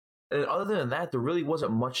 And other than that, there really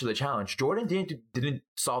wasn't much to the challenge. Jordan didn't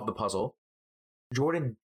solve the puzzle.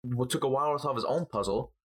 Jordan took a while to solve his own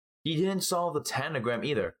puzzle. He didn't solve the tanagram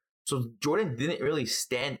either. So Jordan didn't really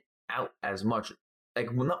stand out as much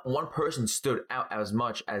not one person stood out as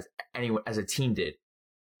much as anyone as a team did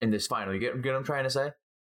in this final. You get what I'm trying to say?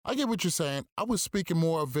 I get what you're saying. I was speaking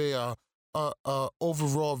more of a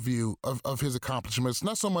overall view of his accomplishments,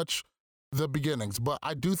 not so much the beginnings, but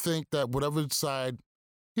I do think that whatever side,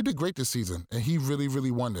 he did great this season, and he really,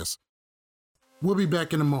 really won this. We'll be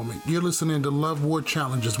back in a moment. You're listening to Love War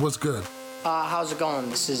Challenges. What's good? How's it going?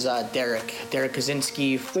 This is Derek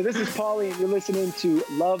Kaczynski. So this is Paulie, and you're listening to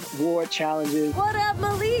Love War Challenges. What up,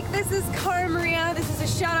 Malik? This is Cara Maria. This is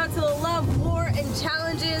a shout out to the Love, War, and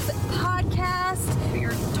Challenges podcast.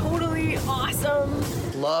 You're totally awesome.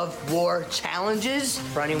 Love War Challenges.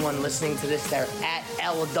 For anyone listening to this, they're at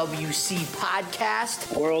LWC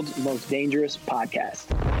Podcast. World's most dangerous podcast.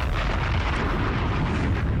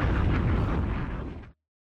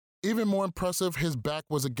 Even more impressive, his back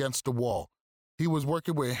was against the wall. He was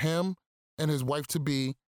working with him and his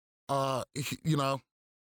wife-to-be.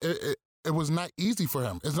 It was not easy for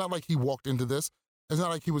him. It's not like he walked into this. It's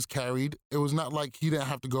not like he was carried. It was not like he didn't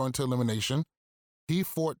have to go into elimination. He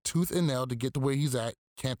fought tooth and nail to get to where he's at.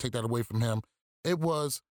 Can't take that away from him. It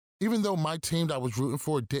was, even though my team that I was rooting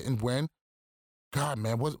for didn't win, God,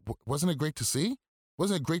 man, wasn't it great to see?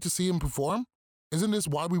 Wasn't it great to see him perform? Isn't this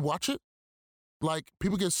why we watch it? Like,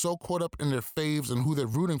 people get so caught up in their faves and who they're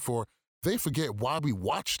rooting for, they forget why we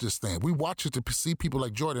watch this thing. We watch it to see people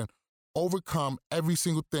like Jordan overcome every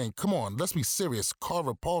single thing. Come on, let's be serious.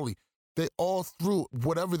 Carver, Paulie, they all threw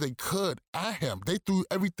whatever they could at him. They threw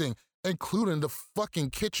everything, including the fucking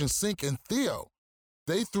kitchen sink and Theo.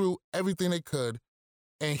 They threw everything they could,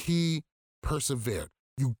 and he persevered.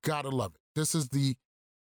 You gotta love it. This is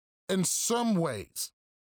in some ways,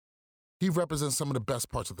 he represents some of the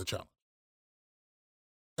best parts of the challenge.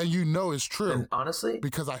 And you know it's true. And honestly,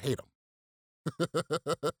 because I hate him.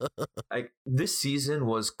 Like, this season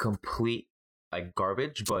was complete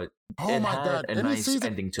garbage, but oh it my had God. a nice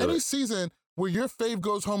ending to any it. season where your fave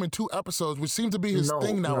goes home in 2 episodes, which seems to be his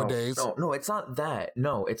thing nowadays. No, it's not that.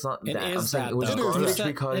 No, it's not It that. is I'm saying that, it was though. garbage It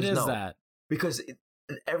because is that. Because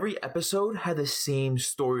every episode had the same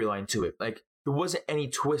storyline to it. Like, there wasn't any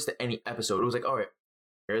twist to any episode. It was like, all right,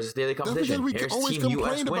 here's the daily competition. We Here's always Team US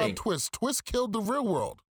complained winning. about Twist. Twist killed the real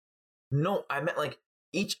world. No, I meant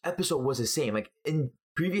each episode was the same. Like, in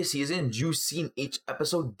previous seasons, you've seen each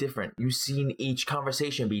episode different. You've seen each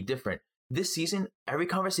conversation be different. This season, every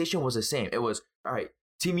conversation was the same. It was, all right,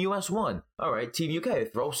 Team US won. All right, Team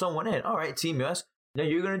UK, throw someone in. All right, Team US, now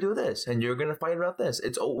you're going to do this, and you're going to fight about this.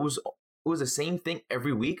 It was the same thing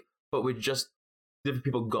every week, but with just different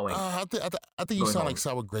people going. I think you sound like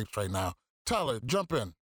sour grapes right now. Tyler, jump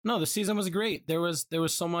in. No, the season was great. There was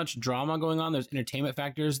so much drama going on. There's entertainment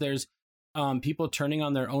factors. There's people turning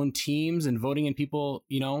on their own teams and voting in people,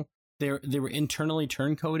 they were internally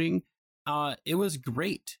turncoating. It was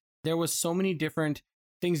great. There was so many different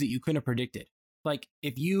things that you couldn't have predicted. Like,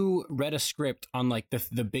 if you read a script on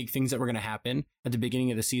the big things that were going to happen at the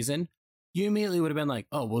beginning of the season, you immediately would have been like,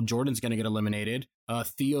 oh, well, Jordan's going to get eliminated.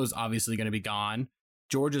 Theo's obviously going to be gone.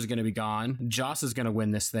 George is going to be gone. Joss is going to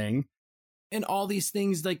win this thing. And all these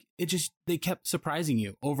things, they kept surprising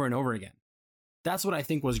you over and over again. That's what I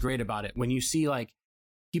think was great about it. When you see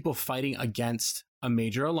people fighting against a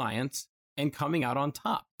major alliance and coming out on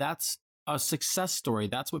top, that's a success story.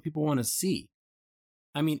 That's what people want to see.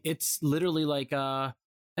 I mean, it's literally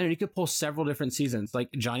you could pull several different seasons,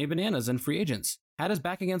 like Johnny Bananas and Free Agents had his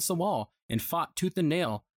back against the wall and fought tooth and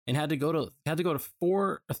nail and had to go to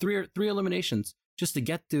three eliminations just to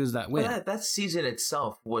get to that win. But that season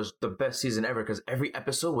itself was the best season ever because every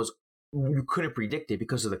episode you couldn't predict it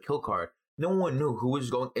because of the kill card. No one knew who was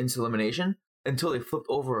going into elimination until they flipped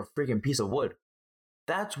over a freaking piece of wood.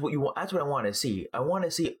 That's what you want. That's what I want to see. I want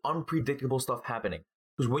to see unpredictable stuff happening.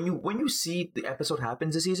 Because when you see the episode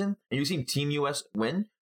happens this season and you see Team US win,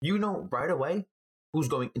 you know right away who's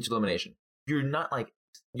going into elimination. You're not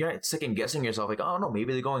second guessing yourself like, oh no,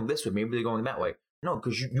 maybe they're going this way, maybe they're going that way. No,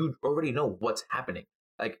 because you already know what's happening.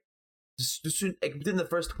 Within the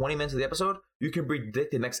first 20 minutes of the episode, you can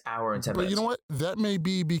predict the next hour and 10 minutes. But you know what? That may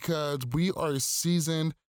be because we are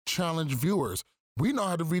seasoned challenge viewers. We know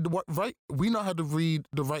how to read we know how to read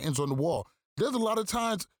the writings on the wall. There's a lot of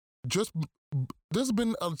times there's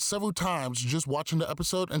been several times just watching the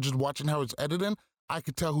episode and just watching how it's edited, I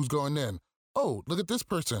could tell who's going in. Oh, look at this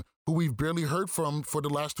person who we've barely heard from for the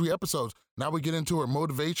last 3 episodes. Now we get into her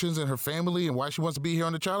motivations and her family and why she wants to be here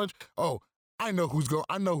on the challenge. Oh, I know who's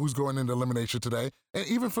going into elimination today. And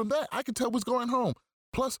even from that, I can tell who's going home.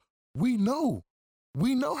 Plus, we know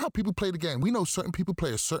how people play the game. We know certain people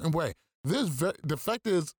play a certain way. The fact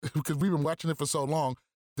is, because we've been watching it for so long,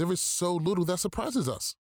 there is so little that surprises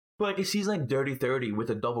us. But a season like Dirty 30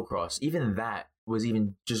 with a double cross, even that was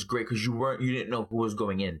even just great because you didn't know who was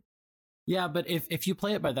going in. Yeah, but if you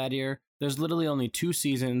play it by that ear, there's literally only 2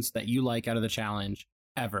 seasons that you like out of the challenge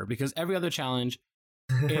ever, because every other challenge,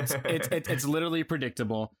 it's literally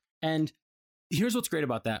predictable. And here's what's great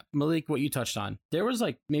about that, Malik, what you touched on. There was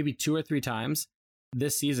like maybe 2 or 3 times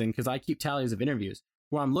this season, because I keep tallies of interviews,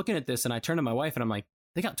 where I'm looking at this and I turn to my wife and I'm like,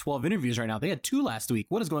 they got 12 interviews right now. They had 2 last week.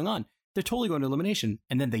 What is going on? They're totally going to elimination.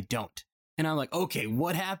 And then they don't. And I'm like, okay,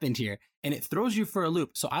 what happened here? And it throws you for a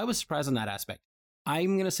loop. So I was surprised on that aspect.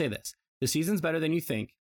 I'm going to say this. The season's better than you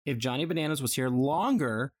think. If Johnny Bananas was here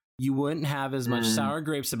longer, you wouldn't have as much sour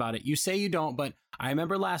grapes about it. You say you don't, but I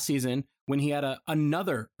remember last season when he had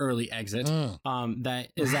another early exit,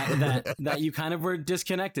 that you kind of were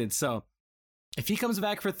disconnected. So if he comes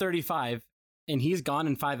back for 35 and he's gone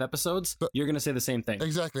in 5 episodes, you're going to say the same thing.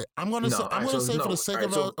 Exactly. I'm going to say for the sake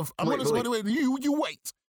of you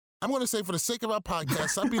wait. I'm going to say for the sake of our podcast,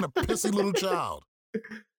 stop being a pissy little child.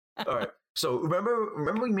 All right. So remember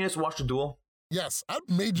when you made us watch The Duel? Yes, I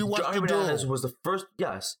made you watch Johnny The Duel. Bananas was the first.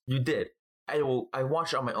 Yes, you did. I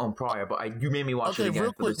watched it on my own prior, but you made me watch it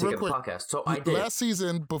again for the sake of the podcast. So I did. Last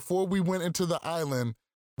season, before we went into the island,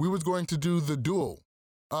 we was going to do The Duel.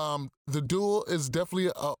 The Duel is definitely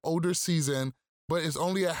an older season, but it's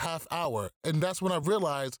only a half hour, and that's when I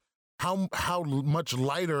realized how much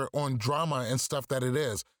lighter on drama and stuff that it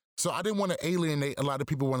is. So I didn't want to alienate a lot of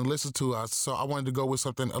people who want to listen to us, so I wanted to go with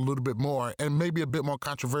something a little bit more and maybe a bit more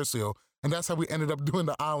controversial. And that's how we ended up doing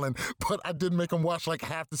The Island. But I did make them watch like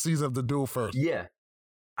half the season of The Duel first. Yeah.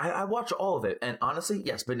 I watched all of it. And honestly,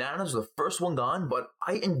 yes, Bananas was the first one gone, but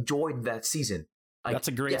I enjoyed that season. Like, that's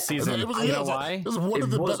a great season. You know why? It was one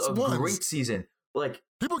of the best ones. Great season. Like,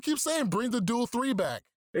 people keep saying, bring The Duel 3 back.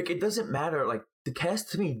 Like, it doesn't matter. Like, the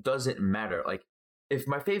cast to me doesn't matter. Like, if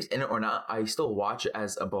my fave's in it or not, I still watch it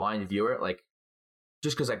as a blind viewer. Like,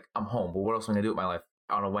 just because like I'm home. But what else am I going to do with my life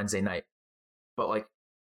on a Wednesday night? But like,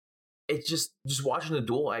 it's just watching The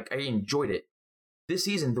Duel, like I enjoyed it. This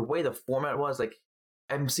season, the way the format was, like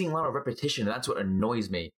I'm seeing a lot of repetition, and that's what annoys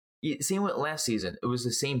me. Same with last season, it was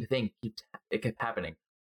the same thing. It kept happening.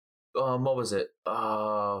 What was it?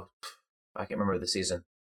 I can't remember the season.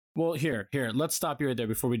 Well, here, let's stop you right there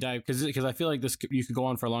before we dive, because I feel like you could go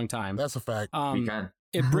on for a long time. That's a fact. We can.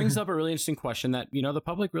 It brings up a really interesting question that the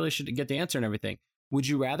public really should get the answer and everything. Would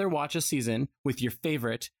you rather watch a season with your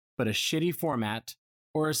favorite but a shitty format,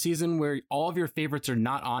 or a season where all of your favorites are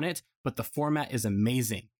not on it but the format is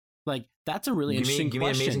amazing? Like, that's a really interesting question. Give me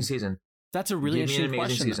an amazing season. That's a really interesting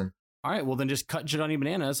question. Season. All right, well then just cut Johnny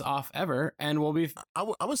Bananas off ever, and we'll be. I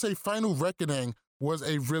would say Final Reckoning was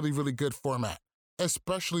a really, really good format,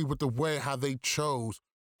 especially with the way how they chose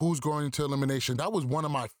who's going into elimination. That was one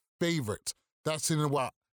of my favorites. That's in a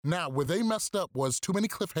while. Now, where they messed up was too many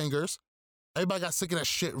cliffhangers. Everybody got sick of that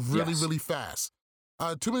shit really fast.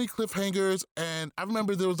 Too many cliffhangers, and I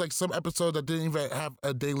remember there was like some episodes that didn't even have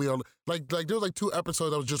a daily. Like there was like 2 episodes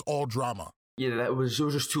that was just all drama. Yeah, it was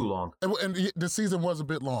just too long. And the season was a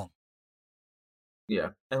bit long. Yeah,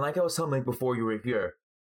 and like I was telling Mike before you were here,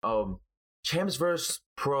 Champs vs.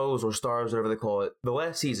 Pros or Stars, whatever they call it, the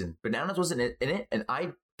last season, Bananas wasn't in it, and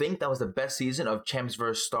I think that was the best season of Champs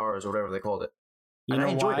vs. Stars or whatever they called it. You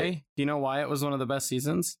know why? Do you know why it was one of the best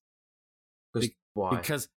seasons? Why?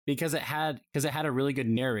 Because it had a really good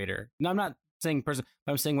narrator. No, I'm not saying person,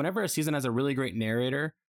 but I'm saying whenever a season has a really great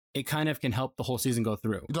narrator, it kind of can help the whole season go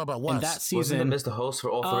through. You talk about Wes. And that season, wasn't it Mr. Host for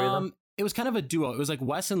all 3 of them? It was kind of a duo. It was like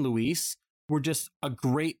Wes and Luis were just a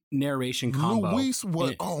great narration combo. Luis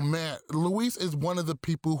was, Luis is one of the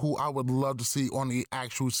people who I would love to see on the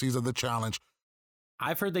actual season of the challenge.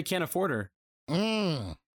 I've heard they can't afford her.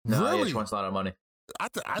 No, really? Yeah, she wants a lot of money.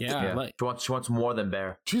 She wants more than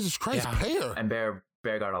Bear. Jesus Christ, pay her. And Bear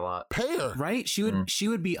got a lot. Pay her. Right? She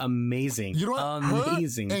would be amazing. You know what?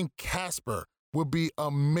 Amazing. Her and Casper would be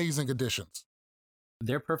amazing additions.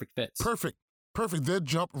 They're perfect fits. Perfect. They'll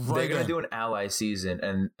jump right in. They're going to do an ally season,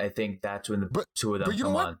 and I think that's when the 2 of them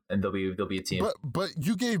come on, and they'll be a team. But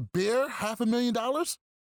you gave Bear $500,000?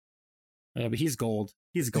 Yeah, but he's gold.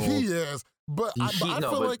 He is. But I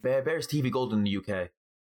feel like Bear's TV gold in the UK.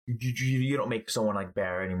 You don't make someone like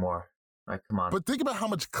Bear anymore. Like, come on. But think about how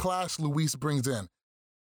much class Luis brings in.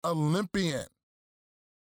 Olympian,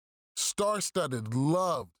 star-studded,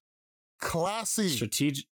 loved, classy,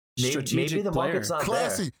 strategic. Maybe the market's not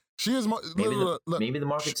classy. There. She is. Maybe the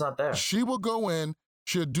market's not there. She will go in.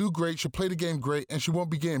 She'll do great. She'll play the game great, and she won't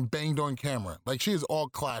be getting banged on camera. Like, she is all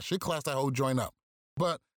class. She'll class that whole joint up.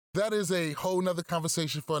 But that is a whole nother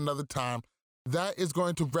conversation for another time. That is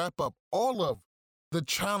going to wrap up all of the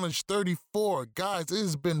Challenge 34. Guys, it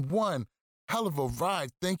has been one hell of a ride.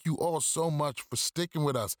 Thank you all so much for sticking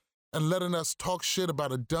with us. and letting us talk shit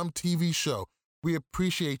about a dumb TV show. We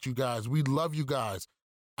appreciate you guys. We love you guys.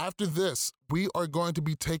 After this, we are going to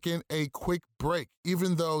be taking a quick break,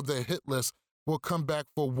 even though the hit list will come back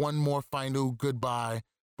for one more final goodbye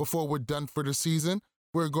before we're done for the season.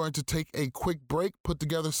 We're going to take a quick break, put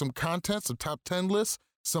together some content, some top 10 lists,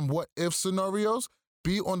 some what-if scenarios.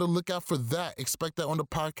 Be on the lookout for that. Expect that on the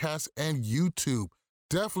podcast and YouTube.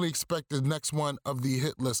 Definitely expect the next one of the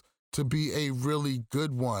hit list to be a really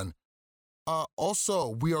good one. Also,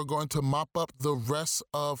 we are going to mop up the rest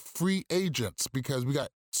of Free Agents because we got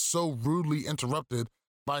so rudely interrupted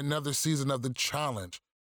by another season of the challenge.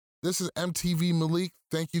 This is MTV Malik.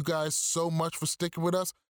 Thank you guys so much for sticking with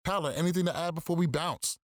us. Tyler, anything to add before we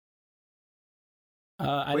bounce?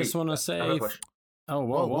 I just want to say... Oh,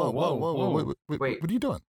 whoa. Wait, what are you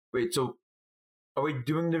doing? Wait, so are we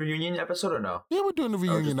doing the reunion episode or no? Yeah, we're doing the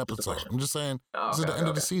reunion episode. I'm just saying, this is the end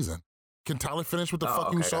of the season. Can Tyler finish with the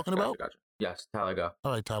fuck he was talking about? Gotcha. Yes, Tyler, go.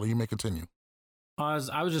 All right, Tyler, you may continue. I was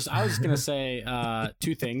just gonna say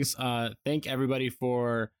two things. Thank everybody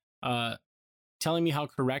for telling me how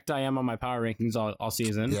correct I am on my power rankings all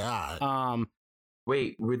season. Yeah.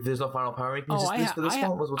 Wait, there's no final power rankings for this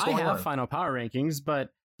one? What's going on? I have final power rankings,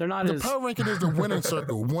 but they're not the power ranking is the winning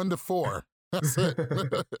circle, 1 to 4. That's it.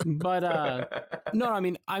 But no, I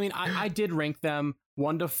mean, I did rank them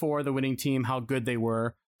 1 to 4, the winning team, how good they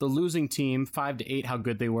were. The losing team, 5 to 8, how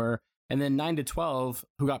good they were. And then 9 to 12,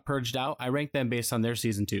 who got purged out, I ranked them based on their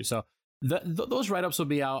season 2. So those write-ups will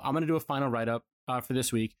be out. I'm going to do a final write-up for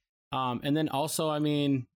this week. And then also, I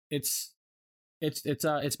mean, it's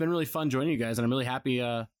been really fun joining you guys, and I'm really happy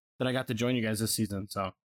that I got to join you guys this season.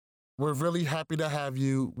 So we're really happy to have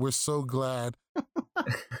you. We're so glad.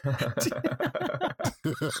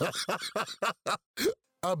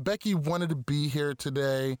 Becky wanted to be here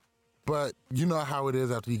today, but you know how it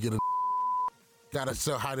is after you get a gotta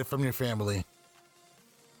still hide it from your family.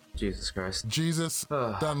 Jesus Christ. Jesus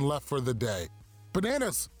done left for the day.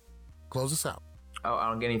 Bananas, close us out. Oh, I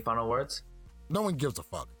don't get any final words? No one gives a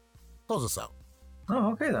fuck. Close us out.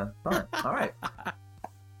 Oh, okay then. Fine. All right.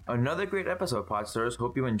 Another great episode, Podstars.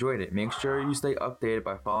 Hope you enjoyed it. Make sure you stay updated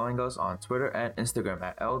by following us on Twitter and Instagram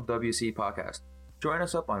at LWC Podcast. Join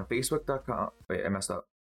us up on Facebook.com. Wait, I messed up.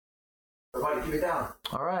 Everybody, keep it down.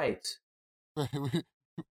 All right.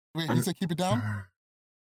 Wait, he said keep it down?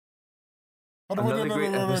 Another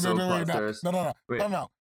great episode, Podstars. No.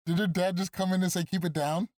 Did your dad just come in and say keep it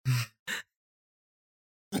down?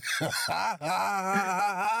 All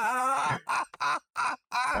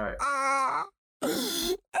right.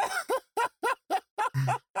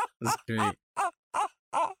 That's great.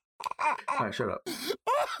 All right, shut up.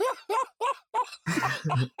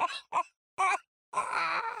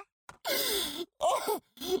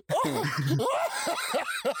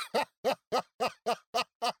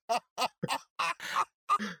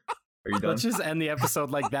 Are you done? Let's just end the episode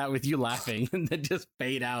like that with you laughing and then just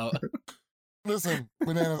fade out. Listen,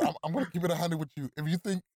 Bananas, I'm going to keep it 100 with you. If you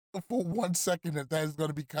think for 1 second that is going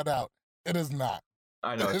to be cut out, it is not.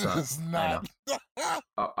 I know it's not. It is not.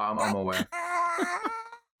 I'm aware.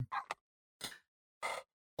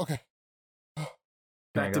 Okay.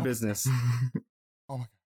 Back to business. Oh my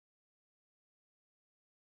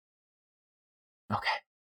God. Okay.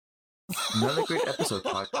 Another great episode,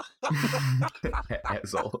 podcast.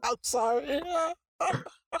 Asshole. I'm sorry.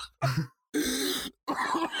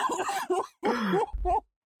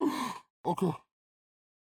 Okay.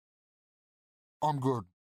 I'm good.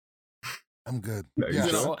 No,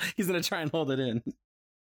 Yes. He's gonna try and hold it in.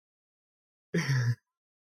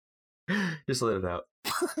 Just let it out.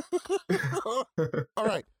 All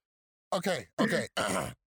right. Okay.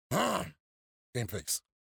 Game face.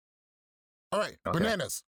 All right. Okay.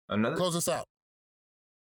 Bananas. Close us out.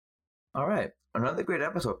 All right. Another great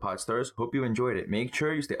episode, Podstars. Hope you enjoyed it. Make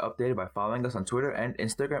sure you stay updated by following us on Twitter and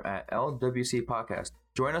Instagram at LWC Podcast.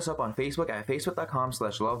 Join us up on Facebook at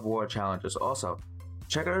facebook.com/LoveWarChallenges. Also,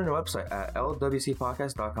 check out our new website at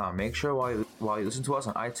lwcpodcast.com. Make sure while you listen to us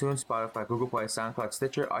on iTunes, Spotify, Google Play, SoundCloud,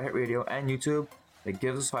 Stitcher, iHeartRadio, and YouTube, that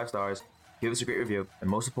gives us 5 stars, give us a great review, and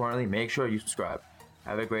most importantly, make sure you subscribe.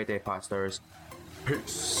 Have a great day, Podstars.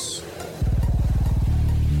 Peace.